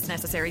 No purchase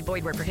necessary.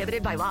 Void where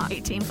prohibited by law.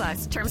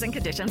 18+. Terms and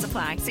conditions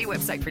apply. See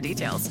website for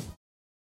details.